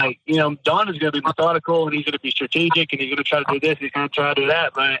 Donovan's going to be methodical and he's going to be strategic and he's going to try to do this, he's going to try to do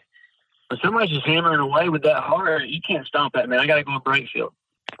that, but when somebody's just hammering away with that heart, you can't stomp that, man. I got to go with Brakefield.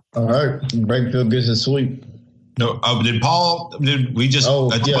 All right, Brakefield gets a sweep. No, did we just?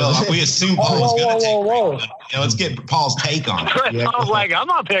 We assumed Paul was going to take. Yeah, let's get Paul's take on it. I was like, I'm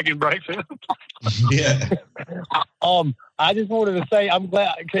not picking Brakefield. Yeah. I just wanted to say I'm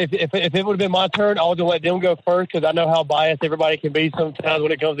glad if it would have been my turn, I would have let them go first because I know how biased everybody can be sometimes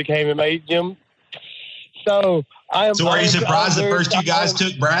when it comes to KMA, Jim. So are you surprised the first 2 guys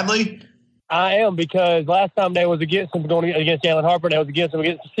took Bradley? I am, because last time they was against him going against Jalen Harper, they was against him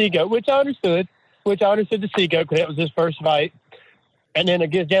against the Seagoat, which I understood the Seagoat because that was his first fight, and then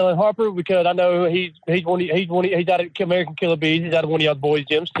against Jalen Harper because I know he's out of American Killer Bees, he's out of one of y'all's boys'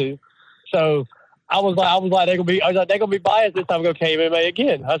 gyms too. So I was like they're gonna be biased this time. Go KMA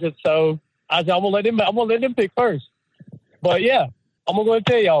again. I said I'm gonna let them pick first. But yeah, I'm gonna go and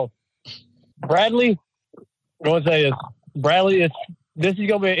tell y'all, Bradley. I'm gonna say this, Bradley. This is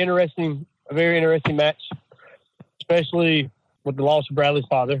gonna be a very interesting match, especially with the loss of Bradley's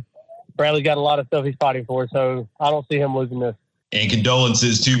father. Bradley's got a lot of stuff he's fighting for, so I don't see him losing this. And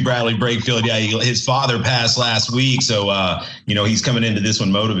condolences to Bradley Brakefield. Yeah, his father passed last week, so he's coming into this one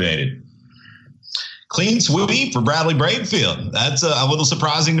motivated. Clean sweep for Bradley Brakefield. That's a little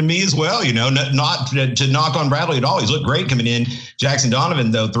surprising to me as well. Not to knock on Bradley at all. He's looked great coming in. Jackson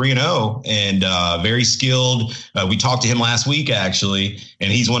Donovan, though, 3-0 and very skilled. We talked to him last week, actually, and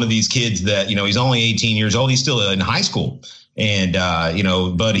he's one of these kids that, he's only 18 years old. He's still in high school. And,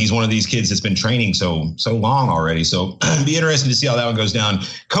 but he's one of these kids that's been training so long already. So it'd be interesting to see how that one goes down.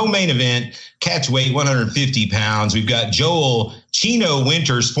 Co-main event, catch weight, 150 pounds. We've got Joel Chino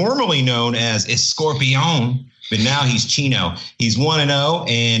Winters, formerly known as Escorpion, but now he's Chino. He's 1-0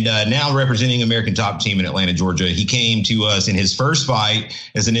 and now representing American Top Team in Atlanta, Georgia. He came to us in his first fight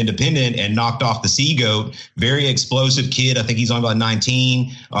as an independent and knocked off the Seagoat. Very explosive kid. I think he's on about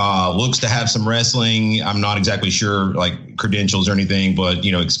 19. Looks to have some wrestling. I'm not exactly sure, credentials or anything, but,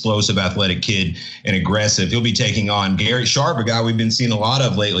 explosive, athletic kid and aggressive. He'll be taking on Garrett Sharp, a guy we've been seeing a lot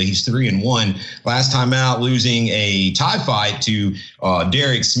of lately. He's 3-1. Last time out, losing a tie fight to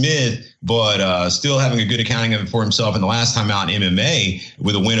Derek Smith, but still having a good accounting of it for himself. And the last time out in MMA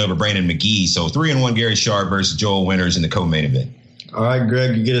with a win over Brandon McGee. So 3-1 Garrett Sharp versus Joel Winters in the co-main event. All right,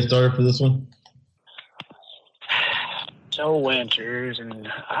 Greg, you get us started for this one. Joel Winters, and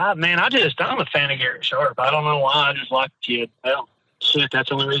I'm a fan of Garrett Sharp. I don't know why. I just like the kid. Well, shit, that's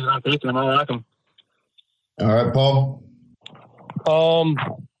the only reason I'm picking him. I like him. All right, Paul.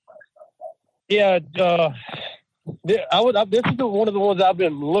 Yeah, this is one of the ones I've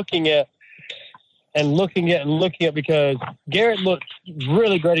been looking at because Garrett looked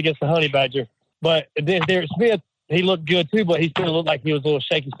really great against the Honey Badger, but Derek Smith, he looked good too, but he still looked like he was a little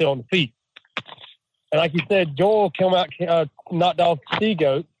shaky still on the feet. And like you said, Joel came out, knocked off the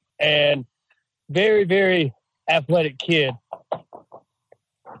Sea-Goat, and very, very athletic kid.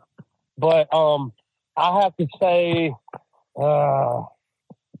 But I have to say, I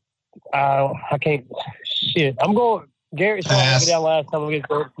can't. Shit, I'm going. Garrett Sharp let me down last time against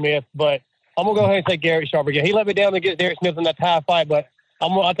Derek Smith, but I'm gonna go ahead and say Garrett Sharp again. He let me down against Derek Smith in that tie fight, but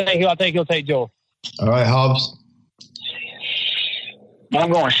I think he'll take Joel. All right, Hobbs.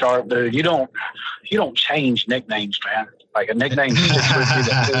 I'm going Sharp, dude. You don't change nicknames, man. Like a nickname sticks with you.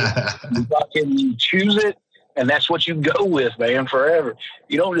 You fucking choose it, and that's what you go with, man, forever.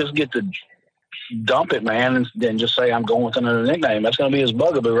 You don't just get to dump it, man, and then just say I'm going with another nickname. That's going to be his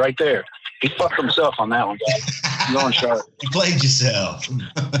bugaboo right there. He fucked himself on that one, guys. I'm going Sharp. You played yourself.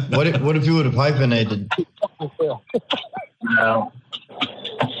 What if you would have hyphenated? No.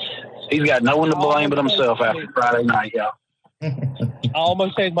 He's got no one to blame but himself after Friday night, y'all. I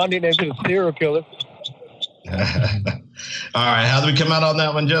almost changed my nickname to the serial killer. All right, how do we come out on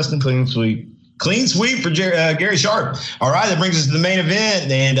that one, Justin? Clean sweep. Clean sweep for Gary Sharp. All right, that brings us to the main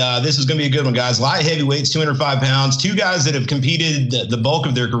event, and this is going to be a good one, guys. Light heavyweights, 205 pounds. Two guys that have competed the bulk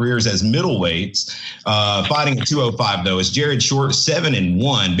of their careers as middleweights, fighting at 205, though. It's Jared Short,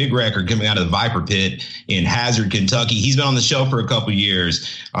 7-1. Big record coming out of the Viper Pit in Hazard, Kentucky. He's been on the show for a couple years.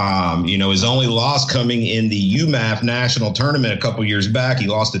 His only loss coming in the UMAF national tournament a couple years back. He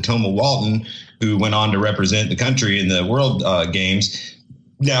lost to Toma Walton, who went on to represent the country in the World Games.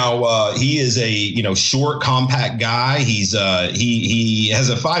 Now, he is a, short, compact guy. He's he has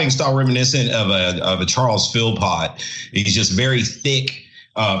a fighting style reminiscent of a Charles Philpott. He's just very thick,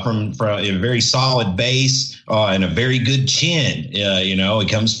 from a very solid base, and a very good chin. He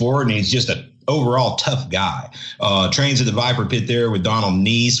comes forward and he's just an overall tough guy. Trains at the Viper Pit there with Donald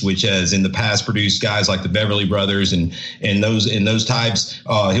Neese, which has in the past produced guys like the Beverly Brothers and those types.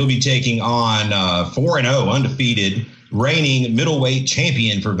 He'll be taking on 4-0, undefeated, reigning middleweight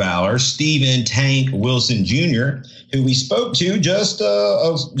champion for Valor, Stephen Tank Wilson Jr., who we spoke to just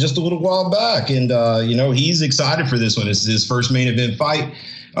a little while back. And, he's excited for this one. This is his first main event fight.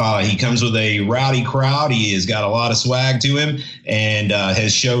 He comes with a rowdy crowd. He has got a lot of swag to him and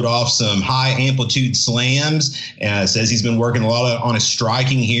has showed off some high amplitude slams. Says he's been working a lot on his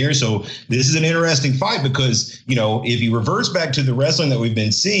striking here. So this is an interesting fight because, if he reverts back to the wrestling that we've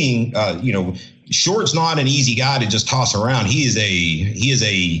been seeing, Short's not an easy guy to just toss around. Has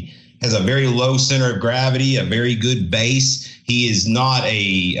a very low center of gravity, a very good base. He is not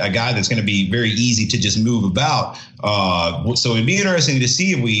a guy that's going to be very easy to just move about. So it'd be interesting to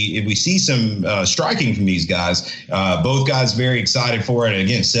see if we see some striking from these guys. Both guys very excited for it. And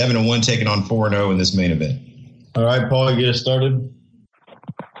again, 7-1 taking on 4-0 in this main event. All right, Paul, you get us started.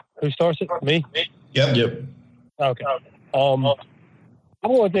 Who starts it? Me? Yep. Okay. I'm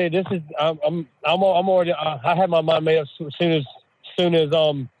going to tell you, this is I'm already. I had my mind made up as soon as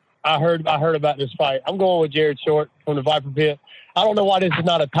I heard about this fight. I'm going with Jared Short from the Viper Pit. I don't know why this is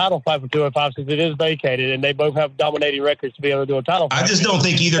not a title fight for 205 since it is vacated and they both have dominating records to be able to do a title fight. I just don't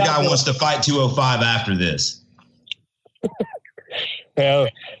think either guy wants to fight 205 after this. Yeah,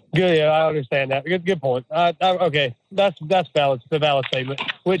 good. Yeah, I understand that. Good point. Okay, that's valid. It's a valid statement.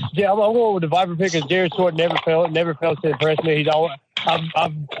 Which I'm going with the Viper Pit because Jared Short never failed to impress me.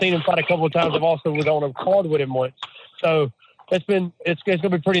 I've seen him fight a couple of times. I've also was on a card with him once. So it's going to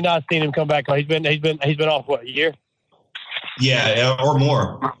be pretty nice seeing him come back. He's been off what, a year? Yeah, or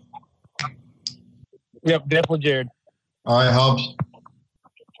more. Yep, definitely Jared. All right, Hobbs.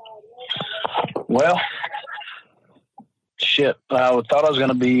 Well, shit. I thought I was going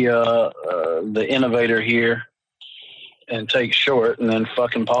to be the innovator here and take Short, and then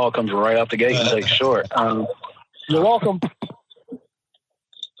fucking Paul comes right out the gate and takes Short. You're welcome.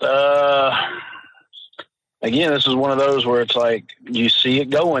 again, this is one of those where it's like you see it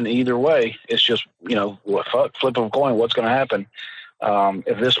going either way. It's just, flip of a coin, what's going to happen?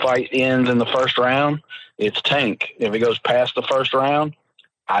 If this fight ends in the first round, it's Tank. If it goes past the first round,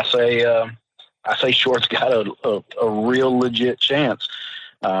 I say Short's got a real legit chance.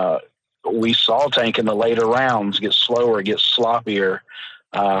 We saw Tank in the later rounds get slower, get sloppier.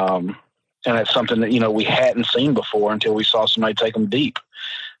 And it's something that, we hadn't seen before until we saw somebody take them deep.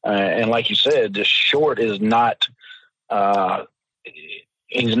 And like you said, just Short is not,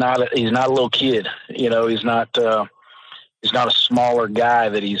 he's not a little kid, he's not a smaller guy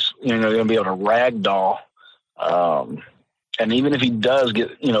that he's, going to be able to ragdoll. And even if he does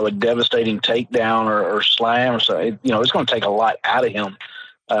get, a devastating takedown or slam or something, it's going to take a lot out of him,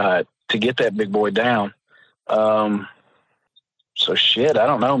 to get that big boy down. So shit, I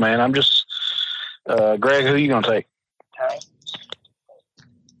don't know, man. I'm just, Greg, who are you going to take?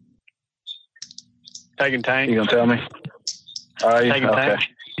 Taking Tank. You going to tell me? Taking okay.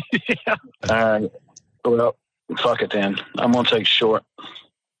 Tank. Yeah. All right. Well, fuck it then. I'm going to take Short.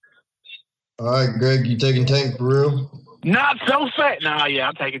 All right, Greg, you taking Tank for real? Not so fast. No, yeah,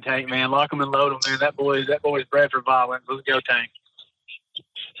 I'm taking Tank, man. Lock him and load him, man. That boy's bred for violence. Let's go, Tank.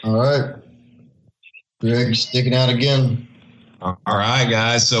 All right. Greg sticking out again. All right,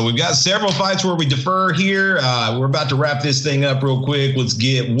 guys. So we've got several fights where we defer here. We're about to wrap this thing up real quick. Let's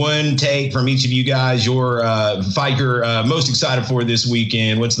get one take from each of you guys. Your fight you're most excited for this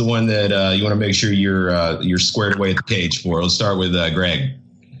weekend. What's the one that you want to make sure you're squared away at the cage for? Let's start with Greg.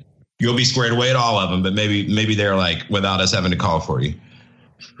 You'll be squared away at all of them, but maybe they're like without us having to call for you.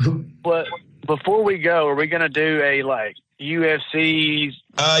 But before we go, are we going to do a UFC?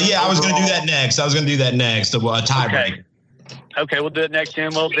 Yeah, I was going to do that next. A tiebreak. Okay, we'll do it next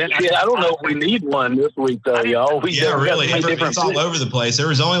time. Well, then I don't know if we need one this week, though, y'all. Really. It's all over the place. There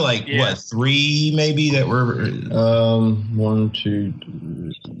was only three maybe that were 1, 2,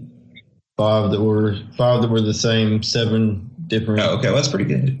 3, 5 that were the same, 7 different. Oh, okay, well, that's pretty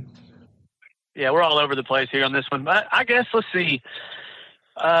good. Yeah, we're all over the place here on this one. But I guess let's see.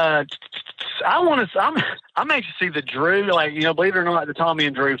 I'm anxious to see the Drew, believe it or not, the Tommy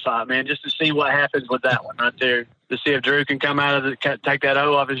and Drew fight, man, just to see what happens with that one right there. To see if Drew can come out of take that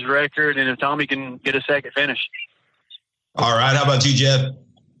O off his record, and if Tommy can get a second finish. All right, how about you, Jeff?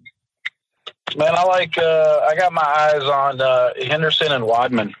 Man, I got my eyes on Henderson and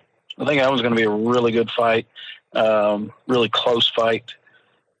Weidman. I think that one's going to be a really good fight, really close fight.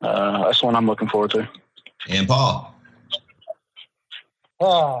 That's the one I'm looking forward to. And Paul.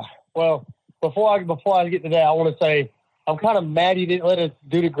 Well, before I get to that, I want to say I'm kind of mad you didn't let us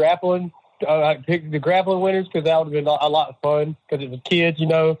do the grappling. Pick the grappling winners because that would have been a lot of fun because it's the kids,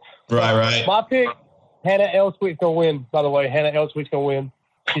 Right. My pick, Hannah Elswick's gonna win. By the way, Hannah Elswick's gonna win.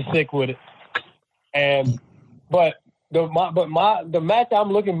 She's sick with it. But the match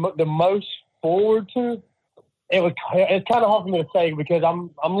I'm looking the most forward to, it's kind of hard for me to say because I'm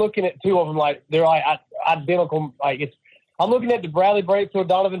looking at two of them they're identical. I'm looking at the Bradley Bracefield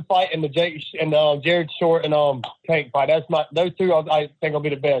Donovan fight and the Jared Short and Tank fight. Those two I think will be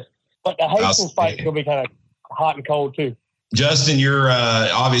the best. But the Hastings fight is going to be kind of hot and cold, too. Justin, you're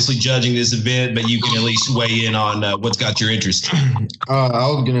obviously judging this event, but you can at least weigh in on what's got your interest. I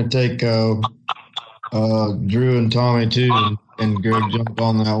was going to take Drew and Tommy, too, and Greg jumped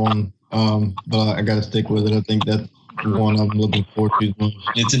on that one. But I got to stick with it. I think that's the one I'm looking forward to.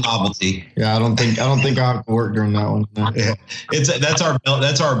 It's a novelty. Yeah, I don't think I have to work during that one. No. Yeah. That's our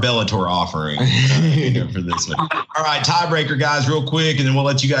Bellator offering for this one. All right, tiebreaker, guys, real quick, and then we'll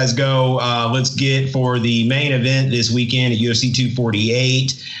let you guys go. Let's get for the main event this weekend at UFC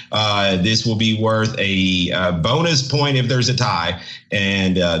 248. This will be worth a bonus point if there's a tie,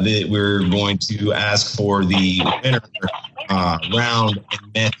 and we're going to ask for the winner round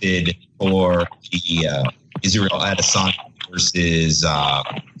and method for the Israel Adesanya versus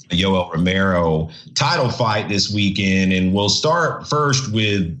Yoel Romero title fight this weekend. And we'll start first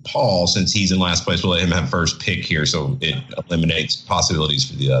with Paul, since he's in last place. We'll let him have first pick here, so it eliminates possibilities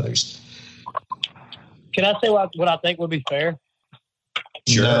for the others. Can I say what I think would be fair?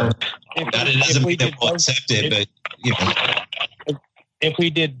 Sure. That doesn't mean that we'll accept it, but, If we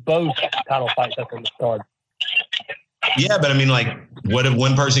did both title fights up in the start. Yeah, but I mean, what if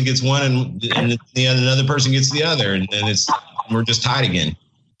one person gets one and another person gets the other, and then we're just tied again?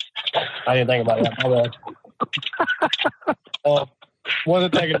 I didn't think about that. My bad.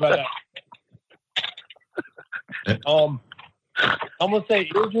 Wasn't thinking about that. I'm gonna say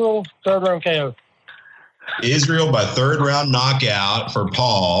Israel third round KO. Israel by third round knockout for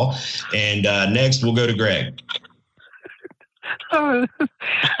Paul, and next we'll go to Greg.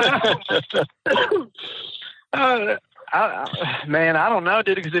 Man, I don't know,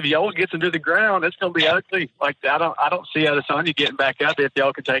 dude. Because if Yoel gets him to the ground, it's gonna be ugly. Like I don't see Adesanya getting back out there if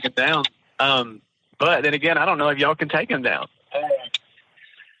y'all can take him down. But then again, I don't know if y'all can take him down.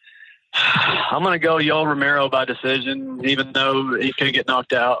 I'm gonna go Yoel Romero by decision, even though he could get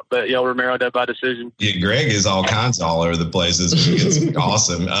knocked out. But Yoel Romero did by decision. Yeah, Greg is all over the place this week. It's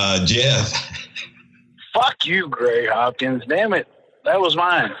awesome. Jeff. Fuck you, Greg Hopkins. Damn it, that was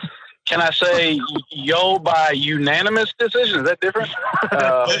mine. Can I say Yoel by unanimous decision? Is that different?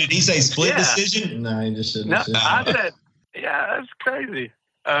 Did he say split decision? No, he just said decision. I said, yeah, that's crazy.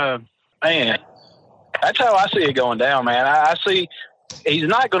 Man, that's how I see it going down, man. I see he's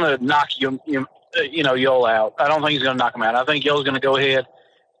not going to knock Yoel out. I don't think he's going to knock him out. I think Yoel's going to go ahead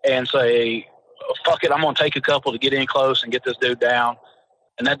and say, fuck it, I'm going to take a couple to get in close and get this dude down.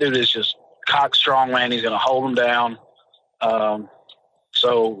 And that dude is just cock strong, man. He's going to hold him down.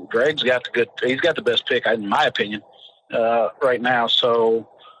 So Greg's got he's got the best pick, in my opinion, right now. So,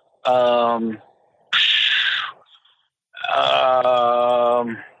 I'm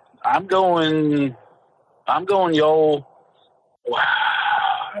going Yoel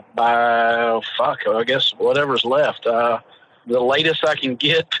by I guess whatever's left. The latest I can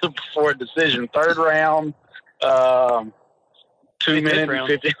get before a decision, third round, 2 minutes and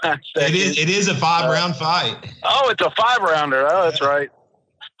 59 seconds. It is a 5-round fight. Oh, it's a 5-rounder. Oh, that's right.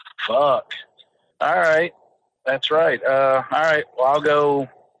 Fuck. All right. That's right. All right. Well, I'll go.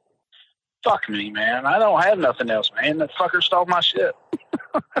 Fuck me, man. I don't have nothing else, man. That fucker stole my shit.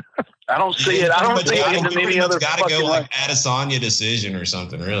 I don't see it. I don't see it in any other fucking go like Adesanya decision or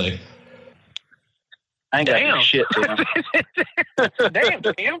something, really. I ain't got to do shit to him. Damn,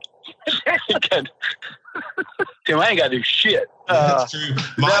 Tim. Tim, I ain't got to do shit. That's true.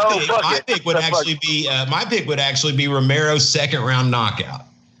 My pick would actually be Romero's second-round knockout.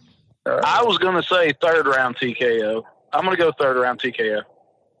 I was going to say third-round TKO. I'm going to go third-round TKO.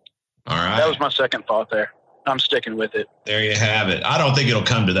 All right. That was my second thought there. I'm sticking with it. There you have it. I don't think it'll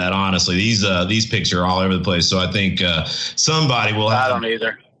come to that, honestly. These picks are all over the place, so I think somebody will have. I don't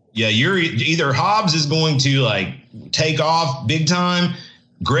either. Yeah, you're either Hobbs is going to take off big time.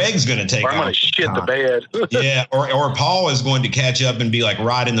 Greg's going to take off. I'm going to shit the bed. Yeah, or Paul is going to catch up and be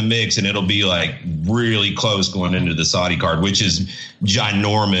right in the mix, and it'll be really close going into the Saudi card, which is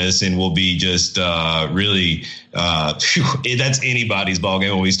ginormous and will be just really that's anybody's ball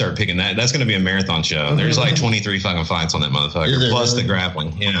game when we start picking that. That's going to be a marathon show. There's 23 fucking fights on that motherfucker, plus the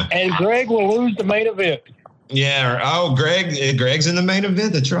grappling. Yeah. And Greg will lose the main event. Yeah. Oh, Greg's in the main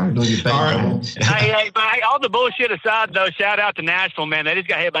event. That's right. All right. Hey, all the bullshit aside, though, shout out to Nashville, man. They just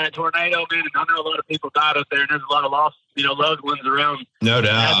got hit by a tornado, man, and I know a lot of people died up there, and there's a lot of lost, loved ones around. No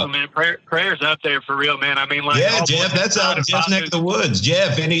doubt. Nashville, man. Prayers up there for real, man. I mean, yeah, Jeff, that's out Jeff's neck of the woods.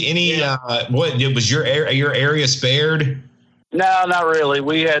 Jeff, what was your area spared? No, not really.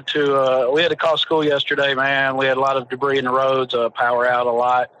 We had to call school yesterday, man. We had a lot of debris in the roads, power out a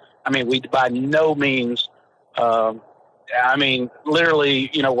lot. I mean, we by no means.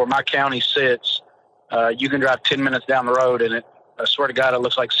 Literally, where my county sits, you can drive 10 minutes down the road and I swear to God, it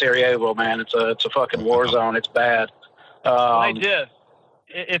looks like Sarajevo, man. It's a fucking war zone. It's bad. Hey, Jeff,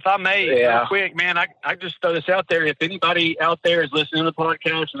 if I may, real quick, man, I just throw this out there. If anybody out there is listening to the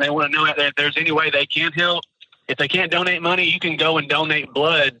podcast and they want to know if there's any way they can help, if they can't donate money, you can go and donate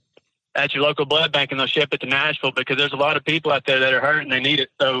blood at your local blood bank and they'll ship it to Nashville because there's a lot of people out there that are hurt and they need it.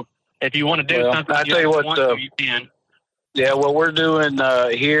 So, if you want to do something, I tell you what, you can. Yeah, what we're doing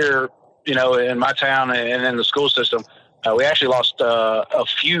here, in my town and in the school system, we actually lost a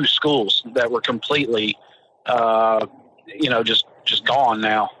few schools that were completely, just gone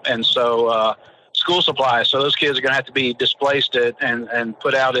now. And so school supplies. So those kids are going to have to be displaced and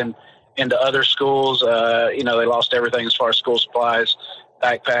put out into other schools. They lost everything as far as school supplies,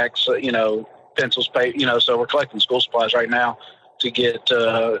 backpacks, pencils, paper. So we're collecting school supplies right now to get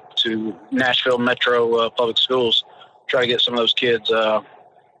to Nashville Metro Public Schools, try to get some of those kids,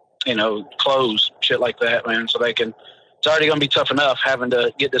 clothes, shit like that, man, so they can. It's already going to be tough enough having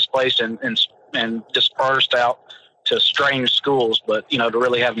to get displaced and dispersed out to strange schools, but to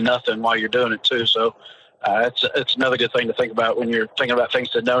really have nothing while you're doing it too. So it's another good thing to think about when you're thinking about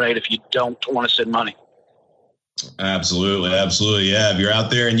things to donate if you don't want to send money. Absolutely. Yeah. If you're out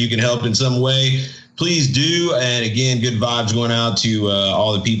there and you can help in some way, please do. And again, good vibes going out to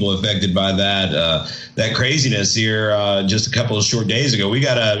all the people affected by that craziness here. Just a couple of short days ago, we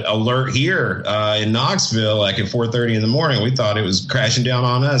got an alert here in Knoxville, like at 4:30 in the morning. We thought it was crashing down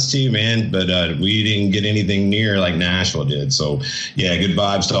on us too, man, but we didn't get anything near like Nashville did. So yeah, good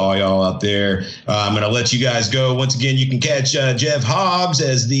vibes to all y'all out there. I'm going to let you guys go. Once again, you can catch Jeff Hobbs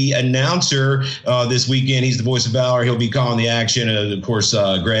as the announcer this weekend. He's the voice of Valor. He'll be calling the action. Of course,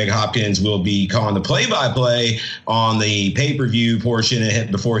 Greg Hopkins will be calling the play-by-play on the pay-per-view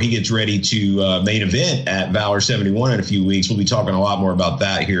portion before he gets ready to main event at Valor 71 in a few weeks. We'll be talking a lot more about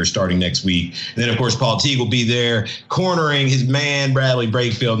that here starting next week. And then, of course, Paul Teague will be there cornering his man, Bradley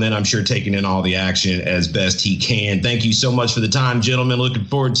Brakefield, and then I'm sure taking in all the action as best he can. Thank you so much for the time, gentlemen. Looking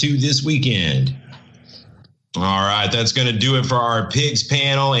forward to this weekend. All right, that's going to do it for our picks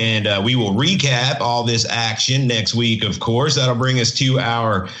panel, and we will recap all this action next week, of course. That'll bring us to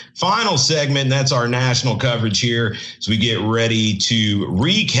our final segment, and that's our national coverage here as we get ready to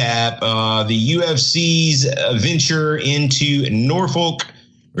recap the UFC's venture into Norfolk,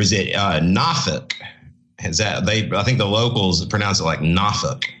 or is it Norfolk? Is that I think the locals pronounce it like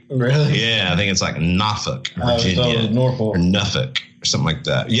Norfolk. Really? Yeah, I think it's like Norfolk, Virginia, Norfolk or Norfolk. Or something like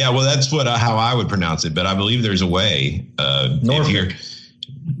that. Yeah, well, that's how I would pronounce it, but I believe there's a way. If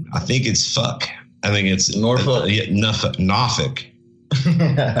I think it's fuck. I think it's Norfolk. Norfolk.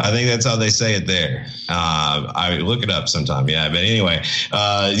 I think that's how they say it there. I look it up sometime. Yeah, but anyway,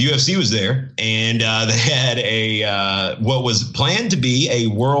 the UFC was there, and they had what was planned to be a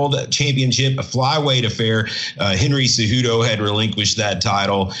world championship, a flyweight affair. Henry Cejudo had relinquished that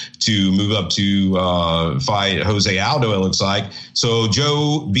title to move up to fight Jose Aldo, it looks like. So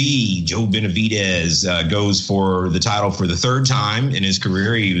Joe Benavidez goes for the title for the third time in his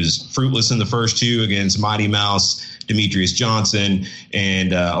career. He was fruitless in the first two against Mighty Mouse Demetrius Johnson,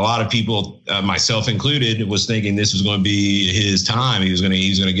 and a lot of people, myself included, was thinking this was going to be his time. He was going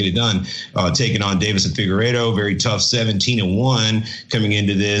to get it done. Taking on Davison Figueiredo, very tough 17-1 coming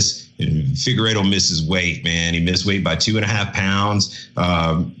into this. Figueiredo misses weight, man. He missed weight by 2.5 pounds,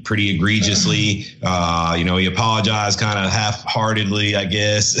 pretty egregiously. He apologized kind of half-heartedly, I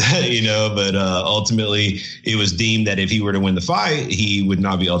guess, but ultimately it was deemed that if he were to win the fight, he would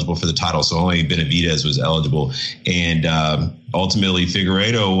not be eligible for the title. So only Benavidez was eligible. And ultimately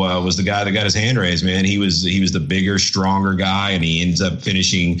Figueiredo was the guy that got his hand raised, man. He was the bigger, stronger guy, and he ends up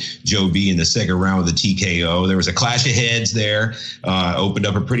finishing Joe B in the second round with a TKO. There was a clash of heads there, opened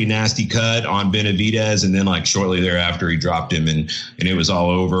up a pretty nasty cut on Benavidez, and then like shortly thereafter he dropped him, and it was all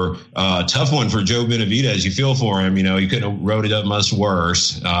over. Tough one for Joe Benavidez. You feel for him. He couldn't have wrote it up much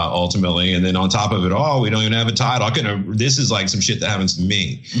worse ultimately. And then on top of it all, we don't even have a title. This is like some shit that happens to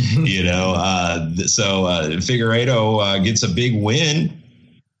me, So Figueiredo gets a big win,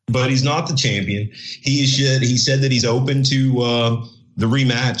 but he's not the champion. He said that he's open to the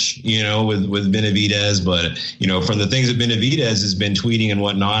rematch, with Benavidez. But, from the things that Benavidez has been tweeting and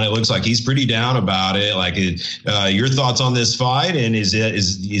whatnot, it looks like he's pretty down about it. Like, your thoughts on this fight? And is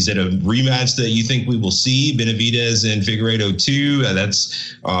it a rematch that you think we will see, Benavidez and Figueiredo too?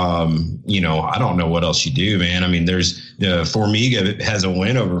 That's, I don't know what else you do, man. I mean, there's Formiga has a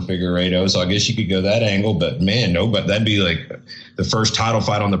win over Figueiredo, so I guess you could go that angle. But man, but that'd be like the first title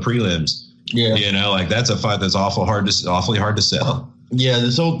fight on the prelims. Yeah, that's a fight that's awfully hard to sell. Yeah,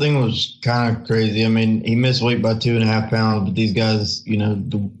 this whole thing was kind of crazy. I mean, he missed weight by 2.5 pounds, but these guys,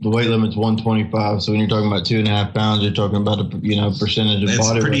 the weight limit's 125. So when you're talking about 2.5 pounds, you're talking about a percentage of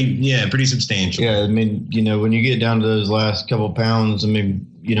body weight. Yeah, pretty substantial. Yeah, I mean, when you get down to those last couple of pounds, I mean,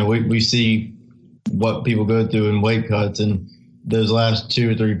 we see what people go through in weight cuts, and those last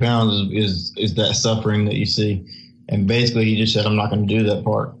 2 or 3 pounds is that suffering that you see. And basically, he just said, "I'm not going to do that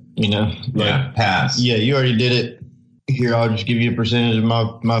part." Pass. Yeah, you already did it. Here, I'll just give you a percentage of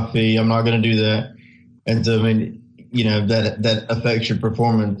my fee. I'm not going to do that. And so, I mean, that affects your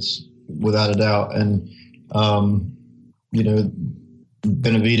performance without a doubt. And,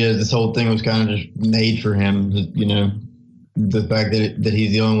 Benavidez, this whole thing was kind of just made for him, the fact that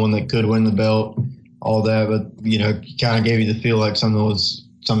he's the only one that could win the belt, all that. But, kind of gave you the feel like something was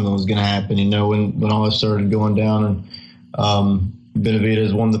going to happen, when all this started going down. And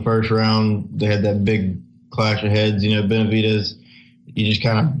Benavidez won the first round. They had that big clash of heads. Benavidez, he just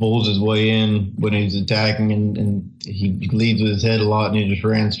kind of bulls his way in when he's attacking, and he leads with his head a lot, and he just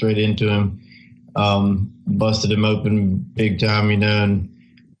ran straight into him, busted him open big time, and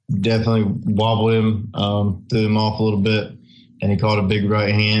definitely wobbled him, threw him off a little bit, and he caught a big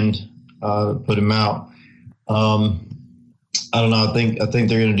right hand, put him out. I don't know. I think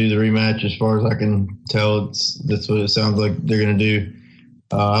they're going to do the rematch. As far as I can tell, that's what it sounds like they're going to do.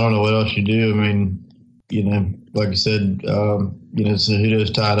 I don't know what else you do. I mean, you know, like I said,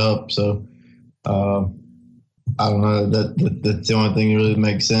 Cejudo's tied up. So I don't know. That's the only thing that really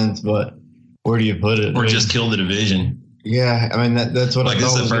makes sense. But where do you put it? Or just kill the division. Yeah, I mean that's what like.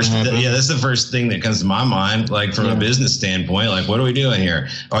 That's the first. That's the first thing that comes to my mind. Like from a business standpoint, like what are we doing here?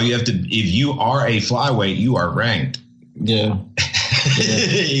 All you have to, if you are a flyweight, you are ranked. Yeah.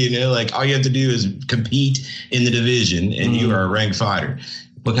 You know, like all you have to do is compete in the division, and you are a ranked fighter.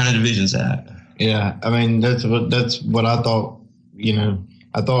 What kind of division is that? Yeah, I mean that's what I thought. You know,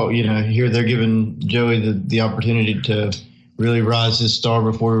 here they're giving Joey the opportunity to really rise his star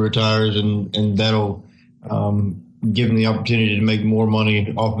before he retires, and that'll give him the opportunity to make more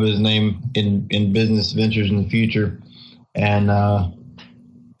money off of his name in business ventures in the future. And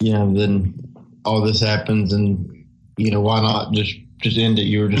then all this happens, and why not just end it?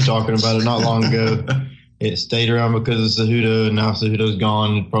 You were just talking about it not long ago. It stayed around because of Cejudo, and now Cejudo's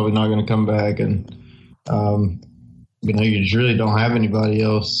gone. It's probably not going to come back, and you just really don't have anybody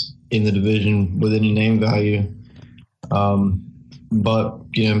else in the division with any name value. But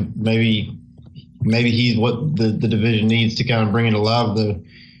maybe he's what the division needs to kind of bring it alive.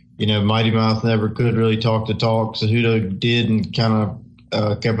 Mighty Mouse never could really talk the talk. Cejudo did and kind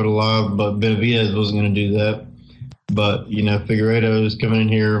of kept it alive, but Benavidez wasn't going to do that. But, Figueiredo is coming in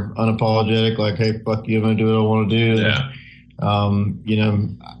here unapologetic, like, hey, fuck you, I'm going to do what I want to do. Yeah.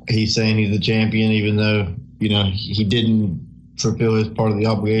 He's saying he's the champion, even though, he didn't fulfill his part of the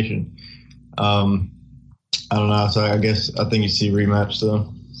obligation. I don't know. So I think you see a rematch,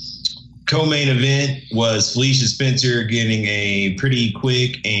 though. Co-main event was Felicia Spencer getting a pretty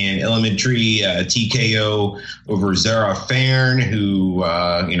quick and elementary TKO over Zara Farn, who,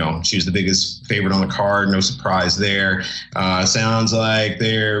 she was the biggest favorite on the card. No surprise there. Sounds like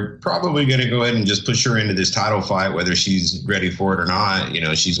they're probably going to go ahead and just push her into this title fight, whether she's ready for it or not.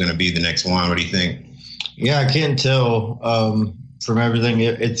 She's going to be the next one. What do you think? Yeah, I can't tell from everything.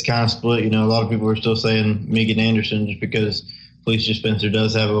 It's kind of split. A lot of people are still saying Megan Anderson just because Felicia Spencer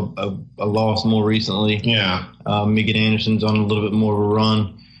does have a loss more recently. Yeah. Megan Anderson's on a little bit more of a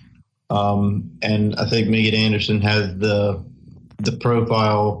run. And I think Megan Anderson has the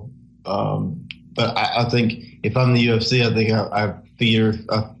profile. But I think if I'm the UFC, I think I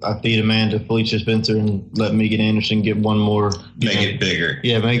feed Amanda Felicia Spencer and let Megan Anderson get one more. Make it bigger.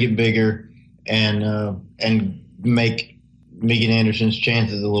 Yeah, make it bigger and make Megan Anderson's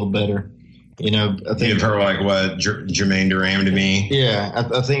chances a little better. I think give her like what Jermaine Durham to me. Yeah,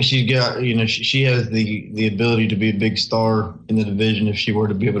 I think she's got. She has the ability to be a big star in the division if she were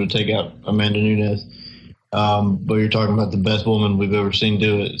to be able to take out Amanda Nunes. But you're talking about the best woman we've ever seen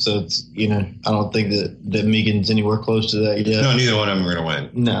do it. So it's I don't think that Megan's anywhere close to that yet. No, neither one of them are going to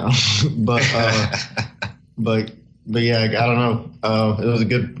win. No, but yeah, I don't know. It was a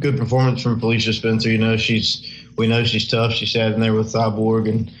good performance from Felicia Spencer. We know she's tough. She sat in there with Cyborg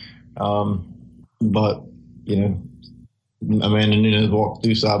and. But Amanda Nunes walked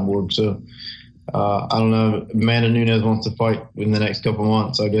through Cyborg, so I don't know. Amanda Nunes wants to fight in the next couple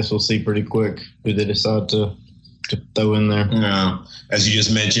months. I guess we'll see pretty quick who they decide to throw in there. Yeah. As you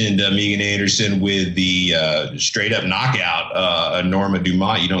just mentioned, Megan Anderson with the straight up knockout, Norma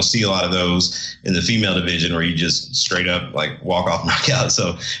Dumont. You don't see a lot of those in the female division where you just straight up like walk off knockout.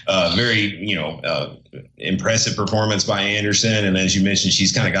 So very, impressive performance by Anderson. And as you mentioned,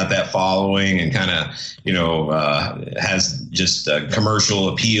 she's kind of got that following and kind of, has just a commercial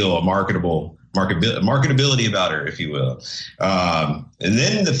appeal, a marketability about her, if you will. And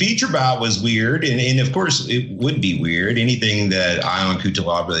then the feature bout was weird. And of course, it would be weird. Anything that Ion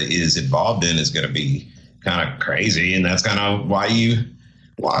Cutelaba is involved in is going to be kind of crazy. And that's kind of why you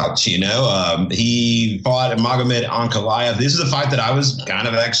watch, he fought Magomed Ankalaev. This is a fight that I was kind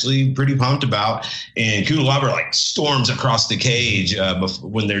of actually pretty pumped about. And Cutelaba storms across the cage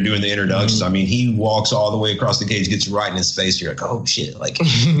when they're doing the introductions. I mean, he walks all the way across the cage, gets right in his face. You're like, oh shit,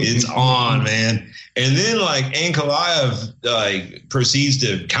 it's on, man. And then Ankalaev proceeds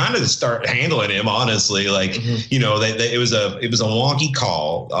to kind of start handling him. Honestly, it was a wonky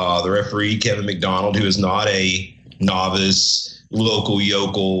call. The referee Kevin McDonald, who is not a novice local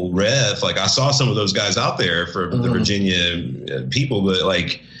yokel ref. I saw some of those guys out there for the Virginia people, but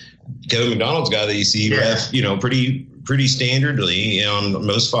Kevin McDonald's a guy that you see ref, pretty standardly on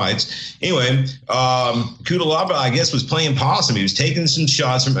most fights. Anyway, Cutelaba, I guess, was playing possum. He was taking some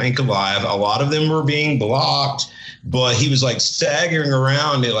shots from Ankalaev. A lot of them were being blocked, but he was staggering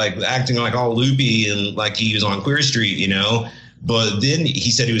around it, acting all loopy and he was on Queer Street, But then he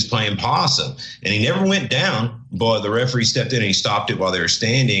said he was playing possum, and he never went down. But the referee stepped in and he stopped it while they were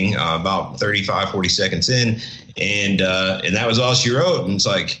standing about 35, 40 seconds in, and that was all she wrote. And it's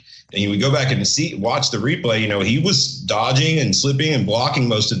And we go back and watch the replay. He was dodging and slipping and blocking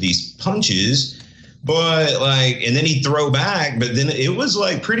most of these punches, but and then he'd throw back. But then it was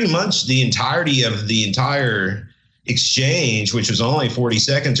pretty much the entirety of the entire exchange, which was only 40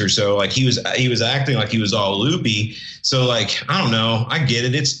 seconds or so. He was acting like he was all loopy. So I don't know. I get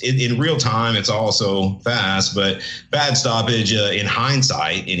it. It's in real time. It's all so fast, but bad stoppage in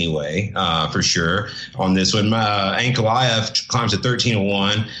hindsight anyway, for sure on this one. Ankalaev climbs to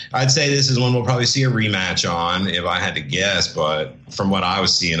 13-1. I'd say this is one we'll probably see a rematch on if I had to guess, but from what I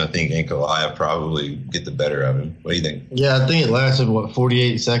was seeing, I think Ankalaev probably get the better of him. What do you think? Yeah, I think it lasted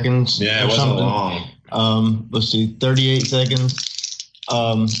 48 seconds. Yeah, it wasn't long. Let's see, 38 seconds.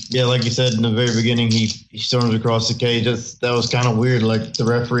 Yeah, like you said in the very beginning, he storms across the cage. That was kind of weird. The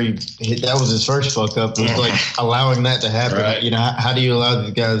referee, that was his first fuck up. It was allowing that to happen. Right. How do you allow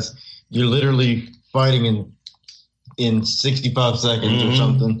these guys? You're literally fighting in 65 seconds or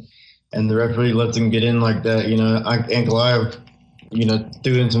something, and the referee lets him get in like that. Ankalaev,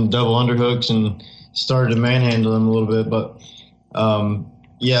 threw in some double underhooks and started to manhandle him a little bit. But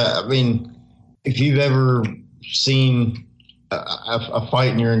yeah, I mean, if you've ever seen a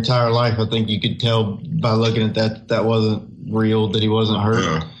fight in your entire life, I think you could tell by looking at that wasn't real, that he wasn't hurt.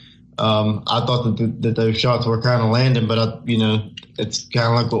 Yeah. I thought that those shots were kind of landing, but it's kind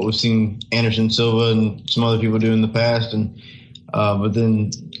of like what we've seen Anderson Silva and some other people do in the past. And but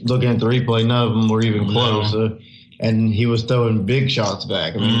then looking at the replay, none of them were even close. And he was throwing big shots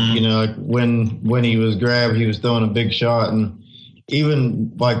back. I mean, when he was grabbed, he was throwing a big shot, and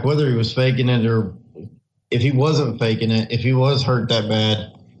even whether he was faking it or if he wasn't faking it, if he was hurt that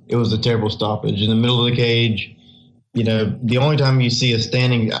bad, it was a terrible stoppage in the middle of the cage. The only time you see a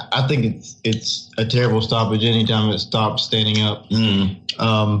standing, I think it's a terrible stoppage anytime it stops standing up.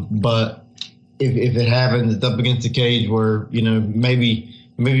 But if it happens, it's up against the cage where maybe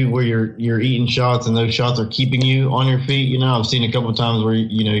where you're eating shots and those shots are keeping you on your feet. I've seen a couple of times where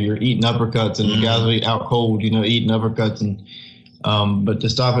you're eating uppercuts and the guys will be out cold, eating uppercuts, and but to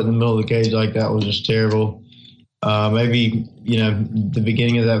stop it in the middle of the cage like that was just terrible. Maybe the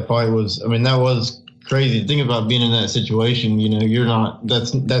beginning of that fight was, that was crazy. Think about being in that situation. You're not.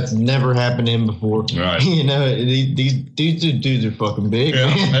 That's never happened to him before. Right. These dudes are fucking big. Yeah,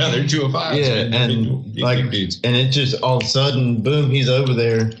 man. yeah, they're 205. Yeah, and it just all of a sudden, boom, he's over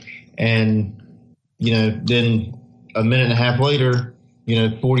there, and then a minute and a half later,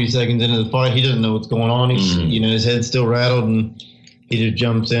 40 seconds into the fight, he doesn't know what's going on. He's his head's still rattled, and he just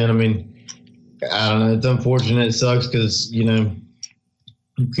jumps in. I mean, I don't know. It's unfortunate. It sucks because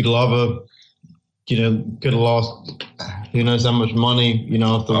Kudalaba, could have lost who knows how much money,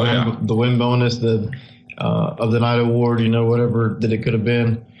 off the win bonus, of the night award, whatever that it could have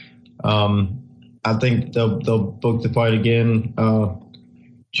been. I think they'll book the fight again.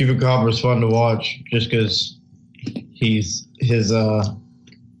 Chupacabra is fun to watch just because his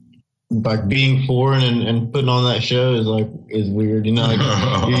being foreign and putting on that show is weird.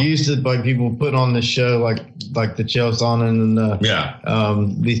 You're used to people putting on this show like the Chael Sonnen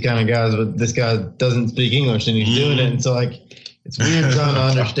and these kind of guys, but this guy doesn't speak English and he's doing it, and so it's weird trying to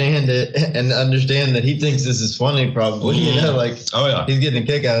understand it and understand that he thinks this is funny probably. He's getting a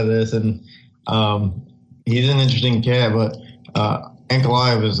kick out of this, and he's an interesting cat, but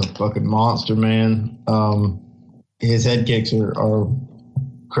Ankalaev is a fucking monster, man. His head kicks are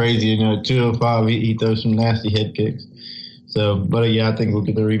crazy. 205, he throws some nasty head kicks. So, but yeah, I think we'll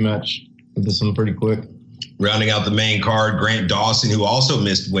get the rematch with this one pretty quick. Rounding out the main card, Grant Dawson, who also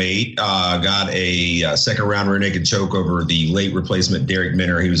missed weight, got a second-round rear naked choke over the late replacement Derek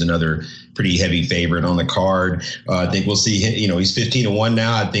Minner. He was another pretty heavy favorite on the card. I think we'll see him. He's 15-1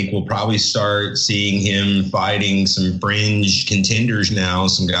 now. I think we'll probably start seeing him fighting some fringe contenders now,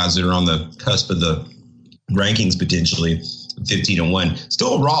 some guys that are on the cusp of the rankings potentially. 15-1.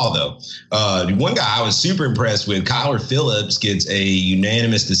 Still raw though. One guy I was super impressed with, Kyler Phillips, gets a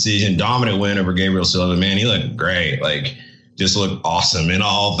unanimous decision, dominant win over Gabriel Silva. Man, he looked great. Just looked awesome in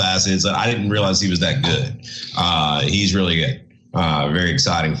all facets. I didn't realize he was that good. He's really good. Very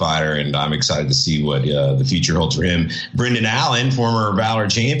exciting fighter, and I'm excited to see what the future holds for him. Brendan Allen, former Valor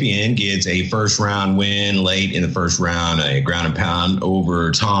champion, gets a first-round win late in the first round, a ground and pound over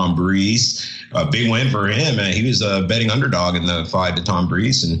Tom Breese. A big win for him. He was a betting underdog in the fight to Tom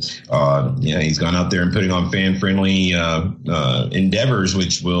Breese, and he's gone out there and putting on fan-friendly endeavors,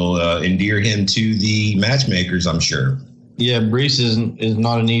 which will endear him to the matchmakers, I'm sure. Yeah, Breese is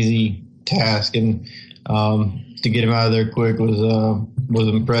not an easy task, and to get him out of there quick was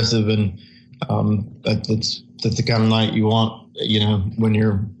impressive, and that's the kind of night you want, when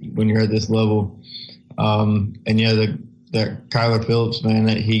you're at this level. that Kyler Phillips, man,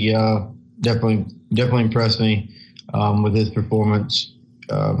 that he definitely impressed me with his performance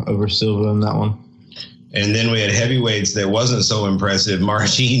over Silva in that one. And then we had heavyweights that wasn't so impressive.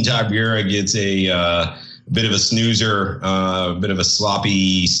 Marcin Tybura gets a bit of a snoozer, a bit of a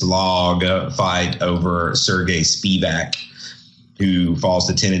sloppy slog fight over Sergey Spivak, who falls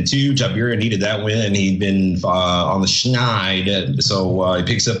to 10-2. Tybura needed that win. He'd been on the schneid, so he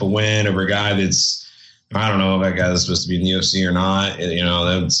picks up a win over a guy that's, I don't know if that guy was supposed to be in the UFC or not. You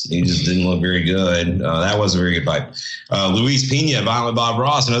know, he just didn't look very good. That was a very good fight. Luis Pena, Violent Bob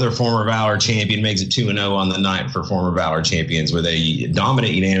Ross, another former Valor champion, makes it 2-0 on the night for former Valor champions with a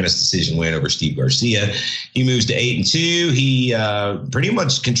dominant unanimous decision win over Steve Garcia. He moves to 8-2. He pretty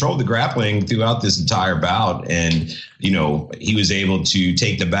much controlled the grappling throughout this entire bout, and you know, he was able to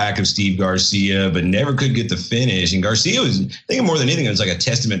take the back of Steve Garcia, but never could get the finish. And Garcia was, I think more than anything, it was like a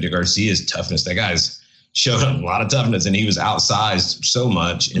testament to Garcia's toughness. That guy's showed a lot of toughness, and he was outsized so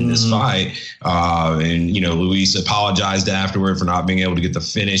much in this fight. And, you know, Luis apologized afterward for not being able to get the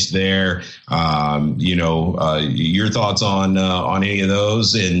finish there. Your thoughts on any of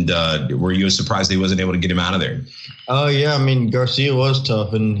those? And were you surprised he wasn't able to get him out of there? Oh, yeah. I mean, Garcia was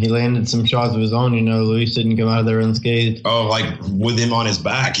tough, and he landed some shots of his own. You know, Luis didn't come out of there unscathed. Oh, like with him on his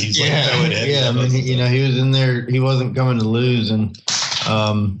back. He's like throwing it. Yeah, I mean, he was in there. He wasn't coming to lose, and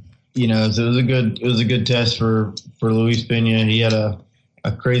you know, so it was a good test for Luis Pena. He had a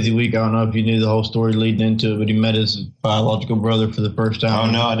crazy week. I don't know if you knew the whole story leading into it, but he met his biological brother for the first time. Oh,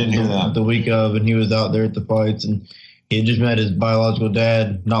 no, I didn't hear that. The week of, and he was out there at the fights, and he had just met his biological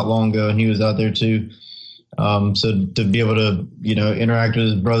dad not long ago, and he was out there too. So to be able to, you know, interact with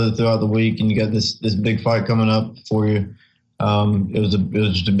his brother throughout the week, and you got this big fight coming up for you, it was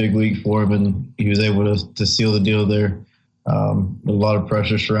just a big week for him, and he was able to seal the deal there. With a lot of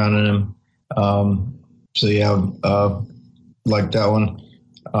pressure surrounding him. Like that one.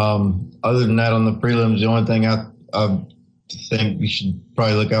 Other than that, on the prelims, the only thing I think you should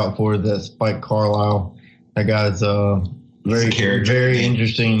probably look out for is that Spike Carlisle. That guy's very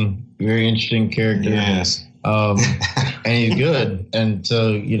interesting character. Yes. And he's good. And so,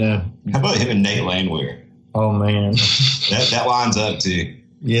 you know. How about him and Nate Landwehr? Oh, man. that lines up too.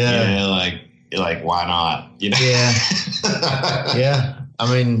 Yeah. You know, like why not? You know? Yeah. Yeah.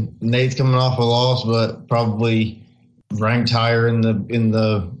 I mean, Nate's coming off a loss, but probably ranked higher in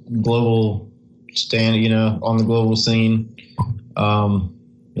the global stand, you know, on the global scene.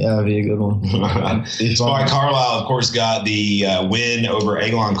 Yeah, that'd be a good one. Spike Carlisle, of course, got the win over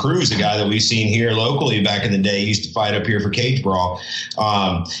Eglon Cruz, a guy that we've seen here locally back in the day. He used to fight up here for Cage Brawl.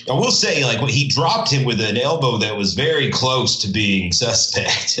 I will say, like, he dropped him with an elbow that was very close to being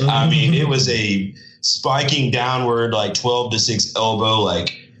suspect. I mean, it was a spiking downward, like 12-6 elbow,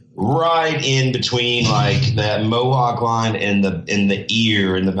 like right in between, like that mohawk line and the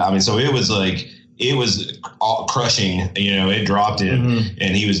ear and the. I mean, so it was like. It was all crushing, you know, it dropped him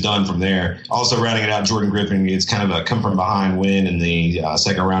and he was done from there. Also rounding it out, Jordan Griffin gets kind of a come from behind win in the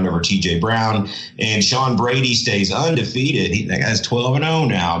second round over TJ Brown. And Sean Brady stays undefeated. That guy's 12-0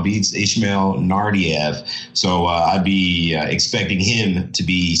 now, beats Ishmael Nardiev. So I'd be expecting him to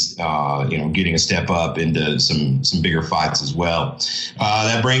be, getting a step up into some bigger fights as well.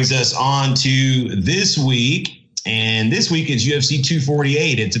 That brings us on to this week. And this week is UFC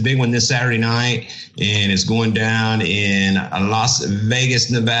 248. It's a big one this Saturday night, and it's going down in Las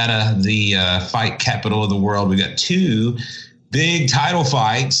Vegas, Nevada, the fight capital of the world. We got two big title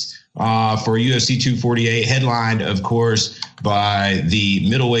fights for UFC 248, headlined, of course, by the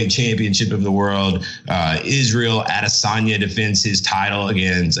middleweight championship of the world. Israel Adesanya defends his title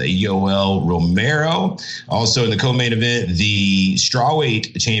against Yoel Romero. Also in the co-main event, the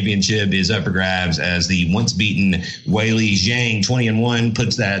strawweight championship is up for grabs as the once beaten Weili Zhang, 20-1,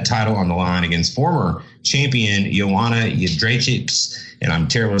 puts that title on the line against former champion Joanna Jędrzejczyk. And I'm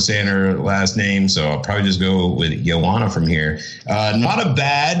terrible at saying her last name, so I'll probably just go with Joanna from here. Not a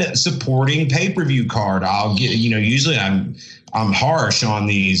bad supporting pay-per-view card. I'll get, usually I'm harsh on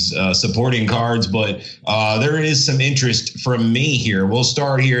these supporting cards, but there is some interest from me here. We'll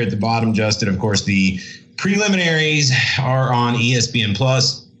start here at the bottom, Justin. Of course, the preliminaries are on ESPN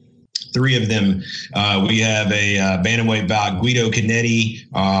Plus. Three of them. We have a bantamweight bout, Guido Canetti.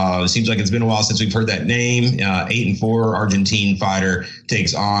 It seems like it's been a while since we've heard that name. 8-4 Argentine fighter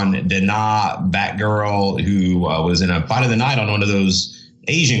takes on Dana Batgirl, who was in a fight of the night on one of those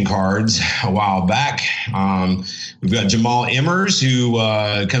Asian cards a while back. We've got Jamal Emmers, who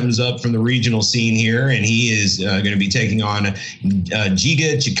comes up from the regional scene here, and he is going to be taking on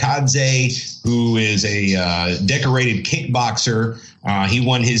Giga Chikadze, who is a decorated kickboxer. He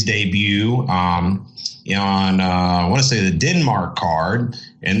won his debut. on, I want to say, the Denmark card.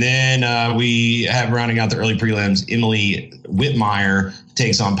 And then we have, rounding out the early prelims, Emily Whitmire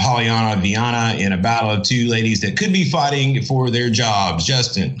takes on Pollyanna Viana in a battle of two ladies that could be fighting for their jobs.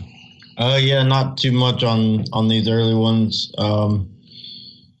 Justin? Yeah, not too much on these early ones.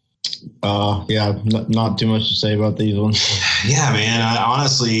 Not too much to say about these ones. Yeah, man.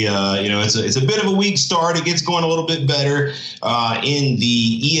 Honestly, it's a bit of a weak start. It gets going a little bit better in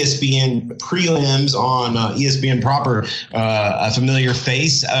the ESPN prelims on ESPN proper. A familiar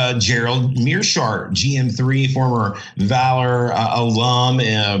face, Gerald Mearshart, GM3, former Valor alum,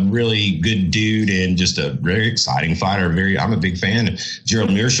 a really good dude and just a very exciting fighter. I'm a big fan of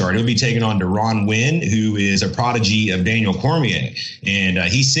Gerald Mearshart. He'll be taking on Deron Wynn, who is a prodigy of Daniel Cormier, and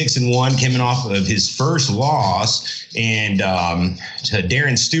he's 6-1, coming off of his first loss and to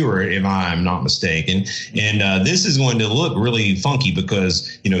Darren Stewart, if I'm not mistaken. And this is going to look really funky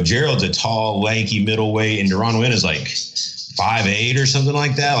because, Gerald's a tall, lanky middleweight, and Deron Wynn is like 5'8" or something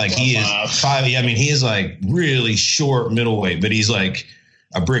like that. Like he is 5. I mean, he is like really short middleweight, but he's like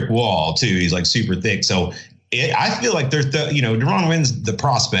a brick wall too. He's like super thick. So I feel like Deron Wynn's the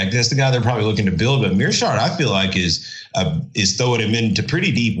prospect. That's the guy they're probably looking to build. But Mearshart, I feel like is throwing him into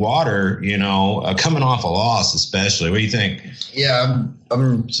pretty deep water, coming off a loss especially. What do you think? Yeah,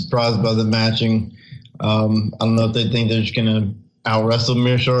 I'm surprised by the matching. I don't know if they think they're just going to out-wrestle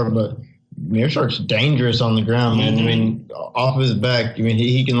Mearshart, but Mearshart's dangerous on the ground, man. Mm-hmm. I mean, off of his back,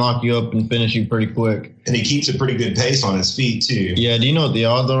 he can lock you up and finish you pretty quick. And he keeps a pretty good pace on his feet, too. Yeah, do you know what the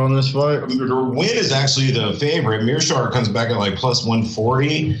odds are on this fight? Wynn is actually the favorite. Mearshart comes back at like plus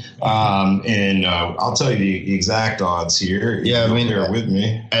 140. And I'll tell you the exact odds here. Yeah, I mean, bear with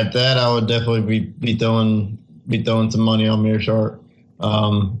me. At that, I would definitely be throwing some money on Mearshart.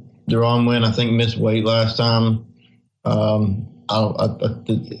 Deron Wynn, I think, missed weight last time. I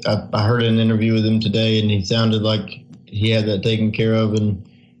heard an interview with him today, and he sounded like he had that taken care of and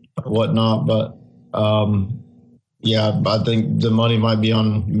whatnot. But I think the money might be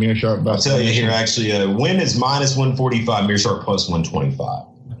on Mearshart. I'll tell you here, actually, Wynn is minus 145, Mearshart plus 125.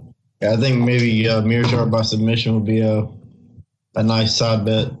 Yeah, I think maybe Mearshart by submission would be a nice side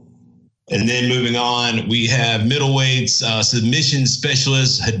bet. And then moving on, we have middleweights, submission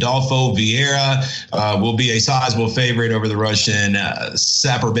specialist Hidalgo Vieira will be a sizable favorite over the Russian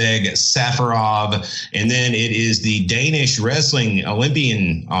Saperbeg Safarov. And then it is the Danish wrestling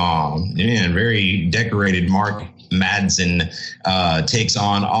Olympian, very decorated Mark Madsen takes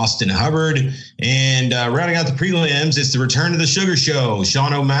on Austin Hubbard. And rounding out the prelims, it's the return to the Sugar Show.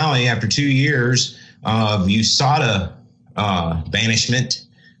 Sean O'Malley, after 2 years of USADA banishment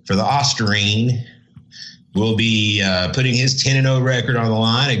for the Austrine, will be putting his 10-0 record on the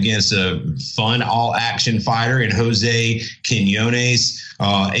line against a fun all-action fighter in Jose Quinones,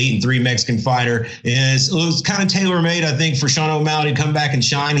 8-3 Mexican fighter. And it was kind of tailor-made, I think, for Sean O'Malley to come back and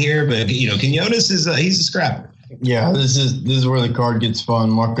shine here. But Quinones he's a scrapper. Yeah, this is where the card gets fun.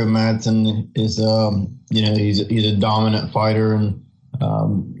 Marco Madsen is he's a dominant fighter, and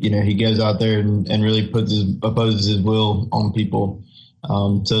he goes out there and really opposes his will on people.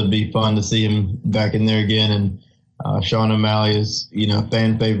 So it'd be fun to see him back in there again. And Sean O'Malley is,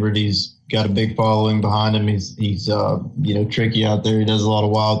 fan favorite. He's got a big following behind him. He's tricky out there. He does a lot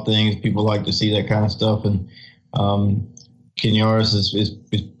of wild things. People like to see that kind of stuff. And Quinones is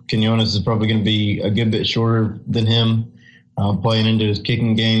probably going to be a good bit shorter than him, playing into his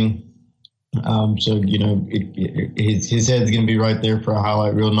kicking game. So his head's going to be right there for a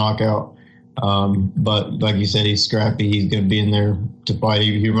highlight reel knockout. But like you said, he's scrappy. He's going to be in there to fight.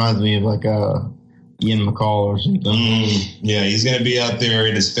 He reminds me of like Ian McCall or something. Yeah, he's going to be out there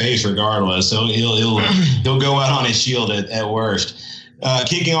in his face regardless. So he'll go out on his shield at worst.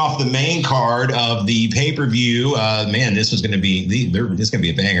 Kicking off the main card of the pay-per-view, this was going to be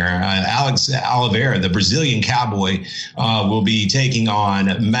a banger. Alex Oliveira, the Brazilian cowboy, will be taking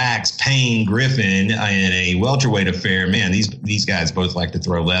on Max Payne Griffin in a welterweight affair. Man, these guys both like to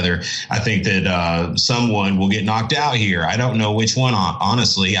throw leather. I think that someone will get knocked out here. I don't know which one,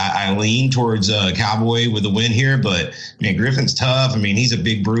 honestly. I lean towards Cowboy with the win here, but man, Griffin's tough. I mean, he's a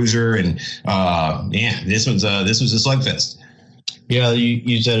big bruiser, and this was a slugfest. Yeah,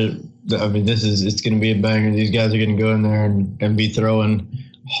 you said it. I mean, it's going to be a banger. These guys are going to go in there and be throwing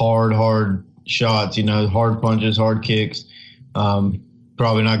hard shots, hard punches, hard kicks.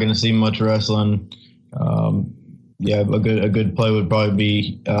 Probably not going to see much wrestling. A good play would probably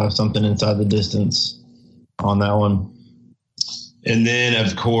be something inside the distance on that one. And then,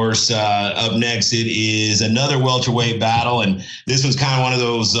 of course, up next, it is another welterweight battle. And this was kind of one of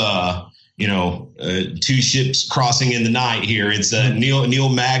those, two ships crossing in the night here. It's Neil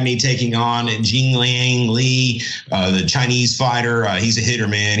Magny taking on Jingliang Li, the Chinese fighter. He's a hitter,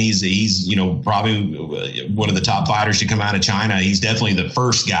 man. He's probably one of the top fighters to come out of China. He's definitely the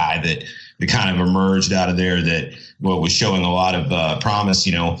first guy that kind of emerged out of there that was showing a lot of promise,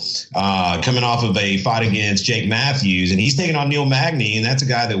 coming off of a fight against Jake Matthews, and he's taking on Neil Magny, and that's a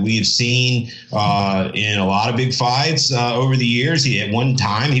guy that we have seen in a lot of big fights over the years. At one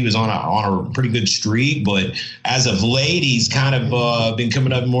time he was on a pretty good streak, but as of late he's kind of been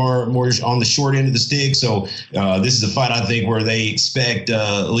coming up more on the short end of the stick. So this is a fight I think where they expect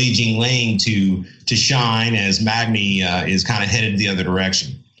Li Jingliang to shine as Magny is kind of headed the other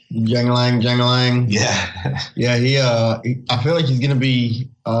direction. Jangling. Yeah. He I feel like he's going to be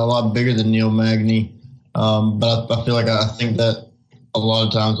a lot bigger than Neil Magny. But I feel like I think that a lot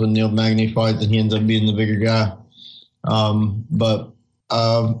of times when Neil Magny fights, then he ends up being the bigger guy. But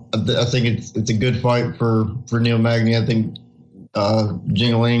I think it's a good fight for Neil Magny. I think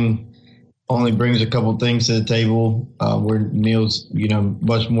Jingling only brings a couple things to the table where Neil's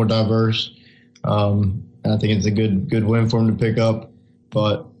much more diverse. And I think it's a good win for him to pick up.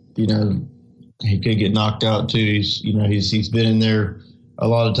 But he could get knocked out too. He's been in there a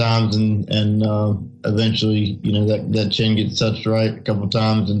lot of times, and eventually, that chin gets touched right a couple of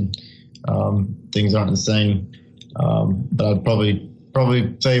times, and things aren't the same. But I'd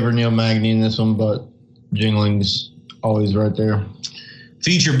probably favor Neil Magny in this one, but Jingling's always right there.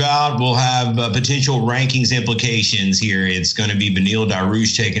 Feature bout will have potential rankings implications here. It's going to be Beneil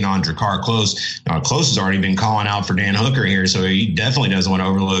Dariush taking on Drakkar Klose. Now, Klose has already been calling out for Dan Hooker here, so he definitely doesn't want to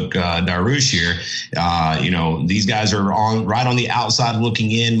overlook Dariush here. These guys are right on the outside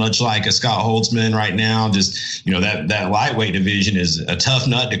looking in, much like a Scott Holtzman right now. Just, that lightweight division is a tough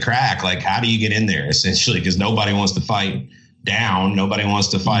nut to crack. Like, how do you get in there, essentially? Because nobody wants to fight down. Nobody wants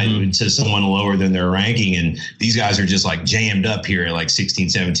to fight to someone lower than their ranking. And these guys are just like jammed up here at like 16,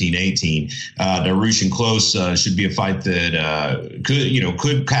 17, 18. Dariush and Klose should be a fight that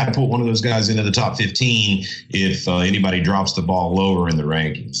could catapult one of those guys into the top 15 if anybody drops the ball lower in the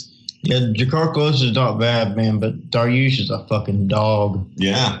rankings. Yeah, Drakkar Klose is not bad, man, but Dariush is a fucking dog.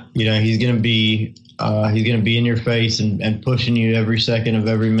 Yeah. He's gonna be in your face and pushing you every second of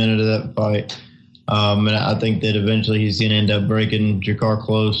every minute of that fight. And I think that eventually he's going to end up breaking Drakkar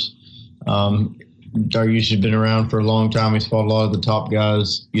Klose. Dariush has been around for a long time. He's fought a lot of the top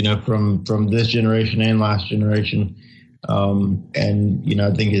guys, from this generation and last generation. And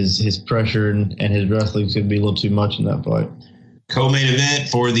I think his pressure and his wrestling is going to be a little too much in that fight. Co-main event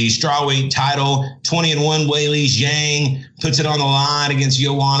for the strawweight title, 20-1 Weili Zhang puts it on the line against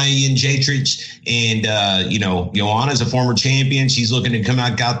Joanna Jędrzejczyk. And, Joanna is a former champion. She's looking to come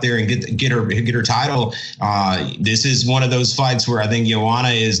out there and get her title. This is one of those fights where I think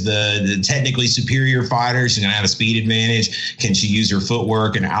Joanna is the technically superior fighter. She's going to have a speed advantage. Can she use her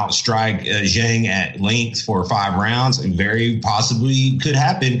footwork and outstrike Zhang at length for 5 rounds? And very possibly could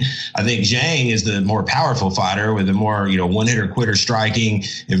happen. I think Zhang is the more powerful fighter with the more, one-hitter quitter striking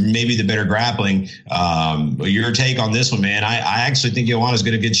and maybe the better grappling. Your take on this one, man? I actually think Joanna's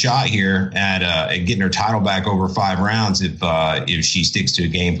got a good shot here at getting her title back over 5 rounds if she sticks to a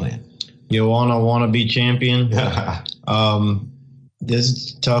game plan. Joanna wannabe champion. This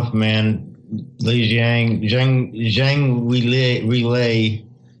is tough, man. Li Zhang Relay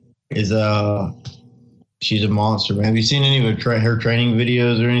is she's a monster, man. Have you seen any of her training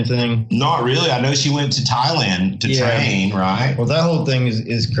videos or anything? Not really. I know she went to Thailand to train, right? Well, that whole thing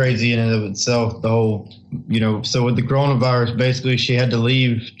is crazy in and of itself. The whole, so with the coronavirus, basically she had to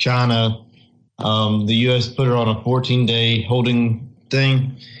leave China. The U.S. put her on a 14-day holding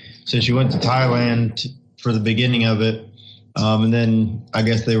thing. So she went to Thailand for the beginning of it. And then I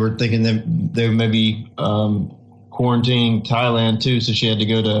guess they were thinking that they were maybe quarantining Thailand too. So she had to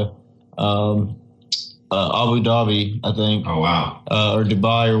go to Abu Dhabi, I think. Oh wow! Or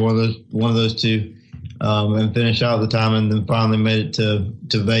Dubai, or one of those two, and finish out the time, and then finally made it to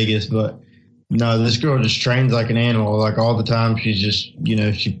Vegas. But no, this girl just trains like an animal. Like all the time, she's just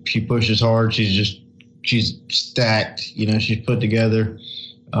she pushes hard. She's stacked. She's put together,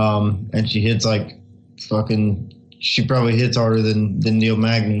 and she hits like fucking. She probably hits harder than Neil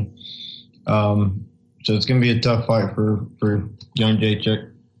Magny. So it's gonna be a tough fight for Jędrzejczyk.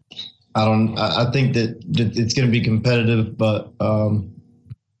 I think that it's going to be competitive, but I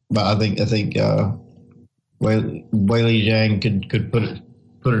think Weili Zhang could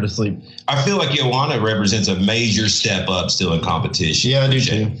put her to sleep. I feel like Joanna represents a major step up still in competition. Yeah, I do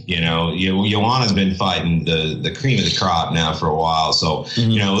too. You know, Joanna's been fighting the cream of the crop now for a while. So,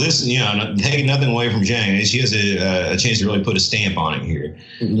 you know, this, you know, taking nothing away from Zhang, she has a chance to really put a stamp on it here.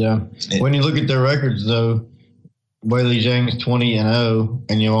 Yeah. When you look at their records, though, Weili Zhang's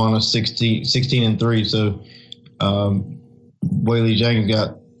 20-0 and Joanna's 16-3. So, Weili Zhang's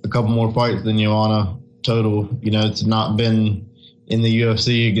got a couple more fights than Joanna total. You know, it's not been in the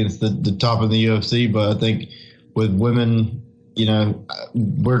UFC against the top of the UFC, but I think with women, you know,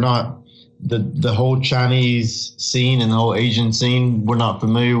 we're not the whole Chinese scene and the whole Asian scene we're not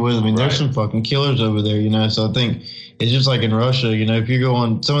familiar with. I mean, there's some fucking killers over there, you know. So I think it's just like in Russia, you know, if you're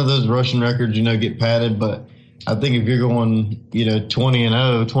going, some of those Russian records, you know, get padded, but I think if you're going, you know,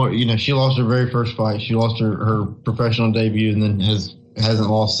 20-0, you know, she lost her very first fight. She lost her professional debut and then hasn't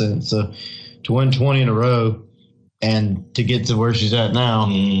lost since. So to win 20 in a row and to get to where she's at now,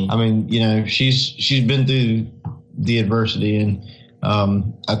 I mean, you know, she's been through the adversity, and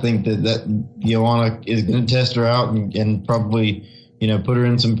I think that Joanna is going to test her out and probably, you know, put her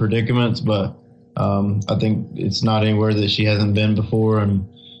in some predicaments, but I think it's not anywhere that she hasn't been before, and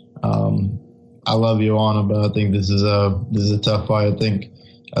I love Joanna, but I think this is a tough fight. I think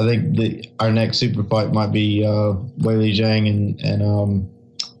our next super fight might be Weili Zhang and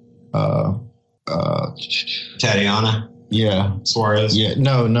Tatiana? Yeah. Suarez? Yeah.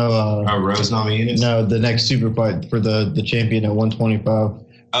 No. Rose Namajunas? No, the next super fight for the champion at 125.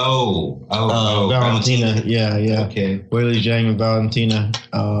 Valentina. Yeah. Okay. Weili Zhang and Valentina,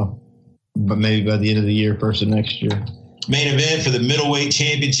 but maybe by the end of the year, first of next year. Main event for the middleweight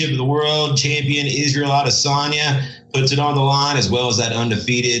championship of the world. Champion Israel Adesanya puts it on the line, as well as that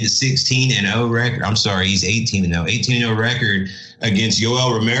undefeated 16-0 record. I'm sorry, he's 18-0. 18-0 record against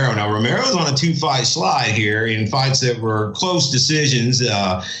Yoel Romero. Now, Romero's on a 2-fight slide here in fights that were close decisions.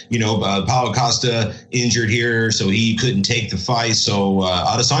 Paulo Costa injured here, so he couldn't take the fight. So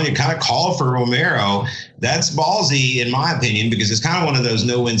Adesanya kind of called for Romero. That's ballsy, in my opinion, because it's kind of one of those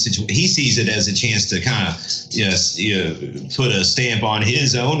no-win situations. He sees it as a chance to kind of put a stamp on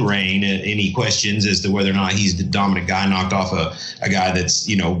his own reign. Any questions as to whether or not he's the dominant guy, knocked off a guy that's,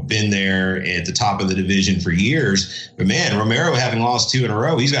 you know, been there at the top of the division for years. But, man, Romero having lost 2 in a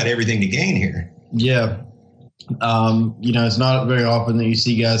row, he's got everything to gain here. Yeah. You know, it's not very often that you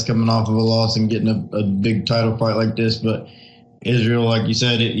see guys coming off of a loss and getting a big title fight like this, but Israel, like you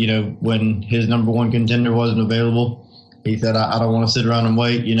said, you know, when his number one contender wasn't available, he said, I don't want to sit around and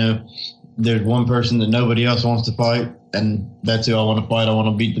wait. You know, there's one person that nobody else wants to fight, and that's who I want to fight. I want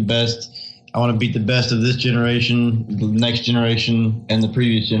to beat the best. I want to beat the best of this generation, the next generation, and the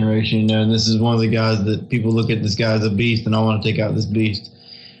previous generation. You know, and this is one of the guys that people look at this guy as a beast, and I want to take out this beast.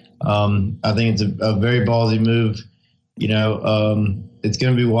 I think it's a very ballsy move. You know, it's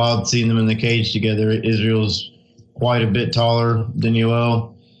going to be wild seeing them in the cage together. Israel's quite a bit taller than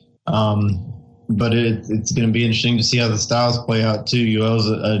Yoel. But it's going to be interesting to see how the styles play out too. Yoel's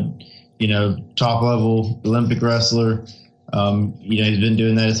a top level Olympic wrestler. He's been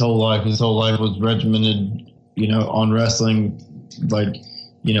doing that his whole life. His whole life was regimented, on wrestling. Like,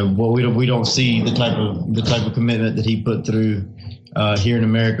 what we don't see the type of commitment that he put through here in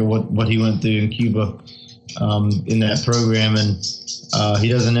America. What he went through in Cuba in that program, and he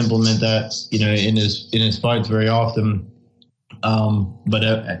doesn't implement that in his fights very often. But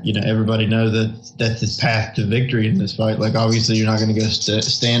everybody knows that that's his path to victory in this fight. Like, obviously, you're not going to go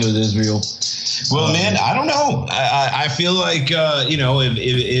stand with Israel. Well, man, I don't know. I feel like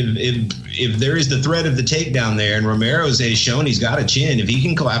if there is the threat of the takedown there, and Romero's has shown he's got a chin, if he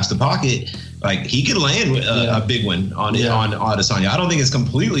can collapse the pocket, like, he could land a big one on Adesanya. I don't think it's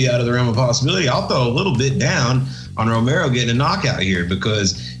completely out of the realm of possibility. I'll throw a little bit down on Romero getting a knockout here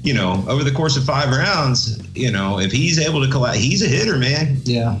because, over the course of 5 rounds, if he's able to collapse, he's a hitter, man.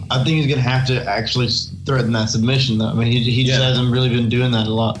 Yeah. I think he's going to have to actually threaten that submission, though. I mean, he just hasn't really been doing that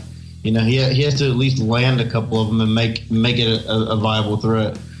a lot. He has to at least land a couple of them and make it a viable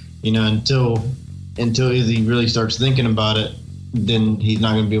threat. Until Izzy really starts thinking about it, then he's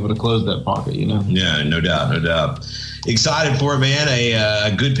not going to be able to close that pocket, Yeah, no doubt. Excited for it, man.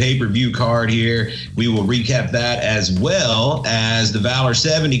 A good pay-per-view card here. We will recap that as well as the Valor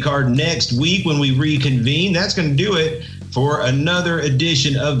 70 card next week when we reconvene. That's going to do it for another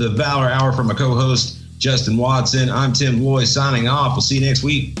edition of the Valor Hour. From my co-host, Justin Watson, I'm Tim Loy signing off. We'll see you next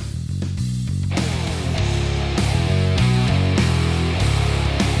week.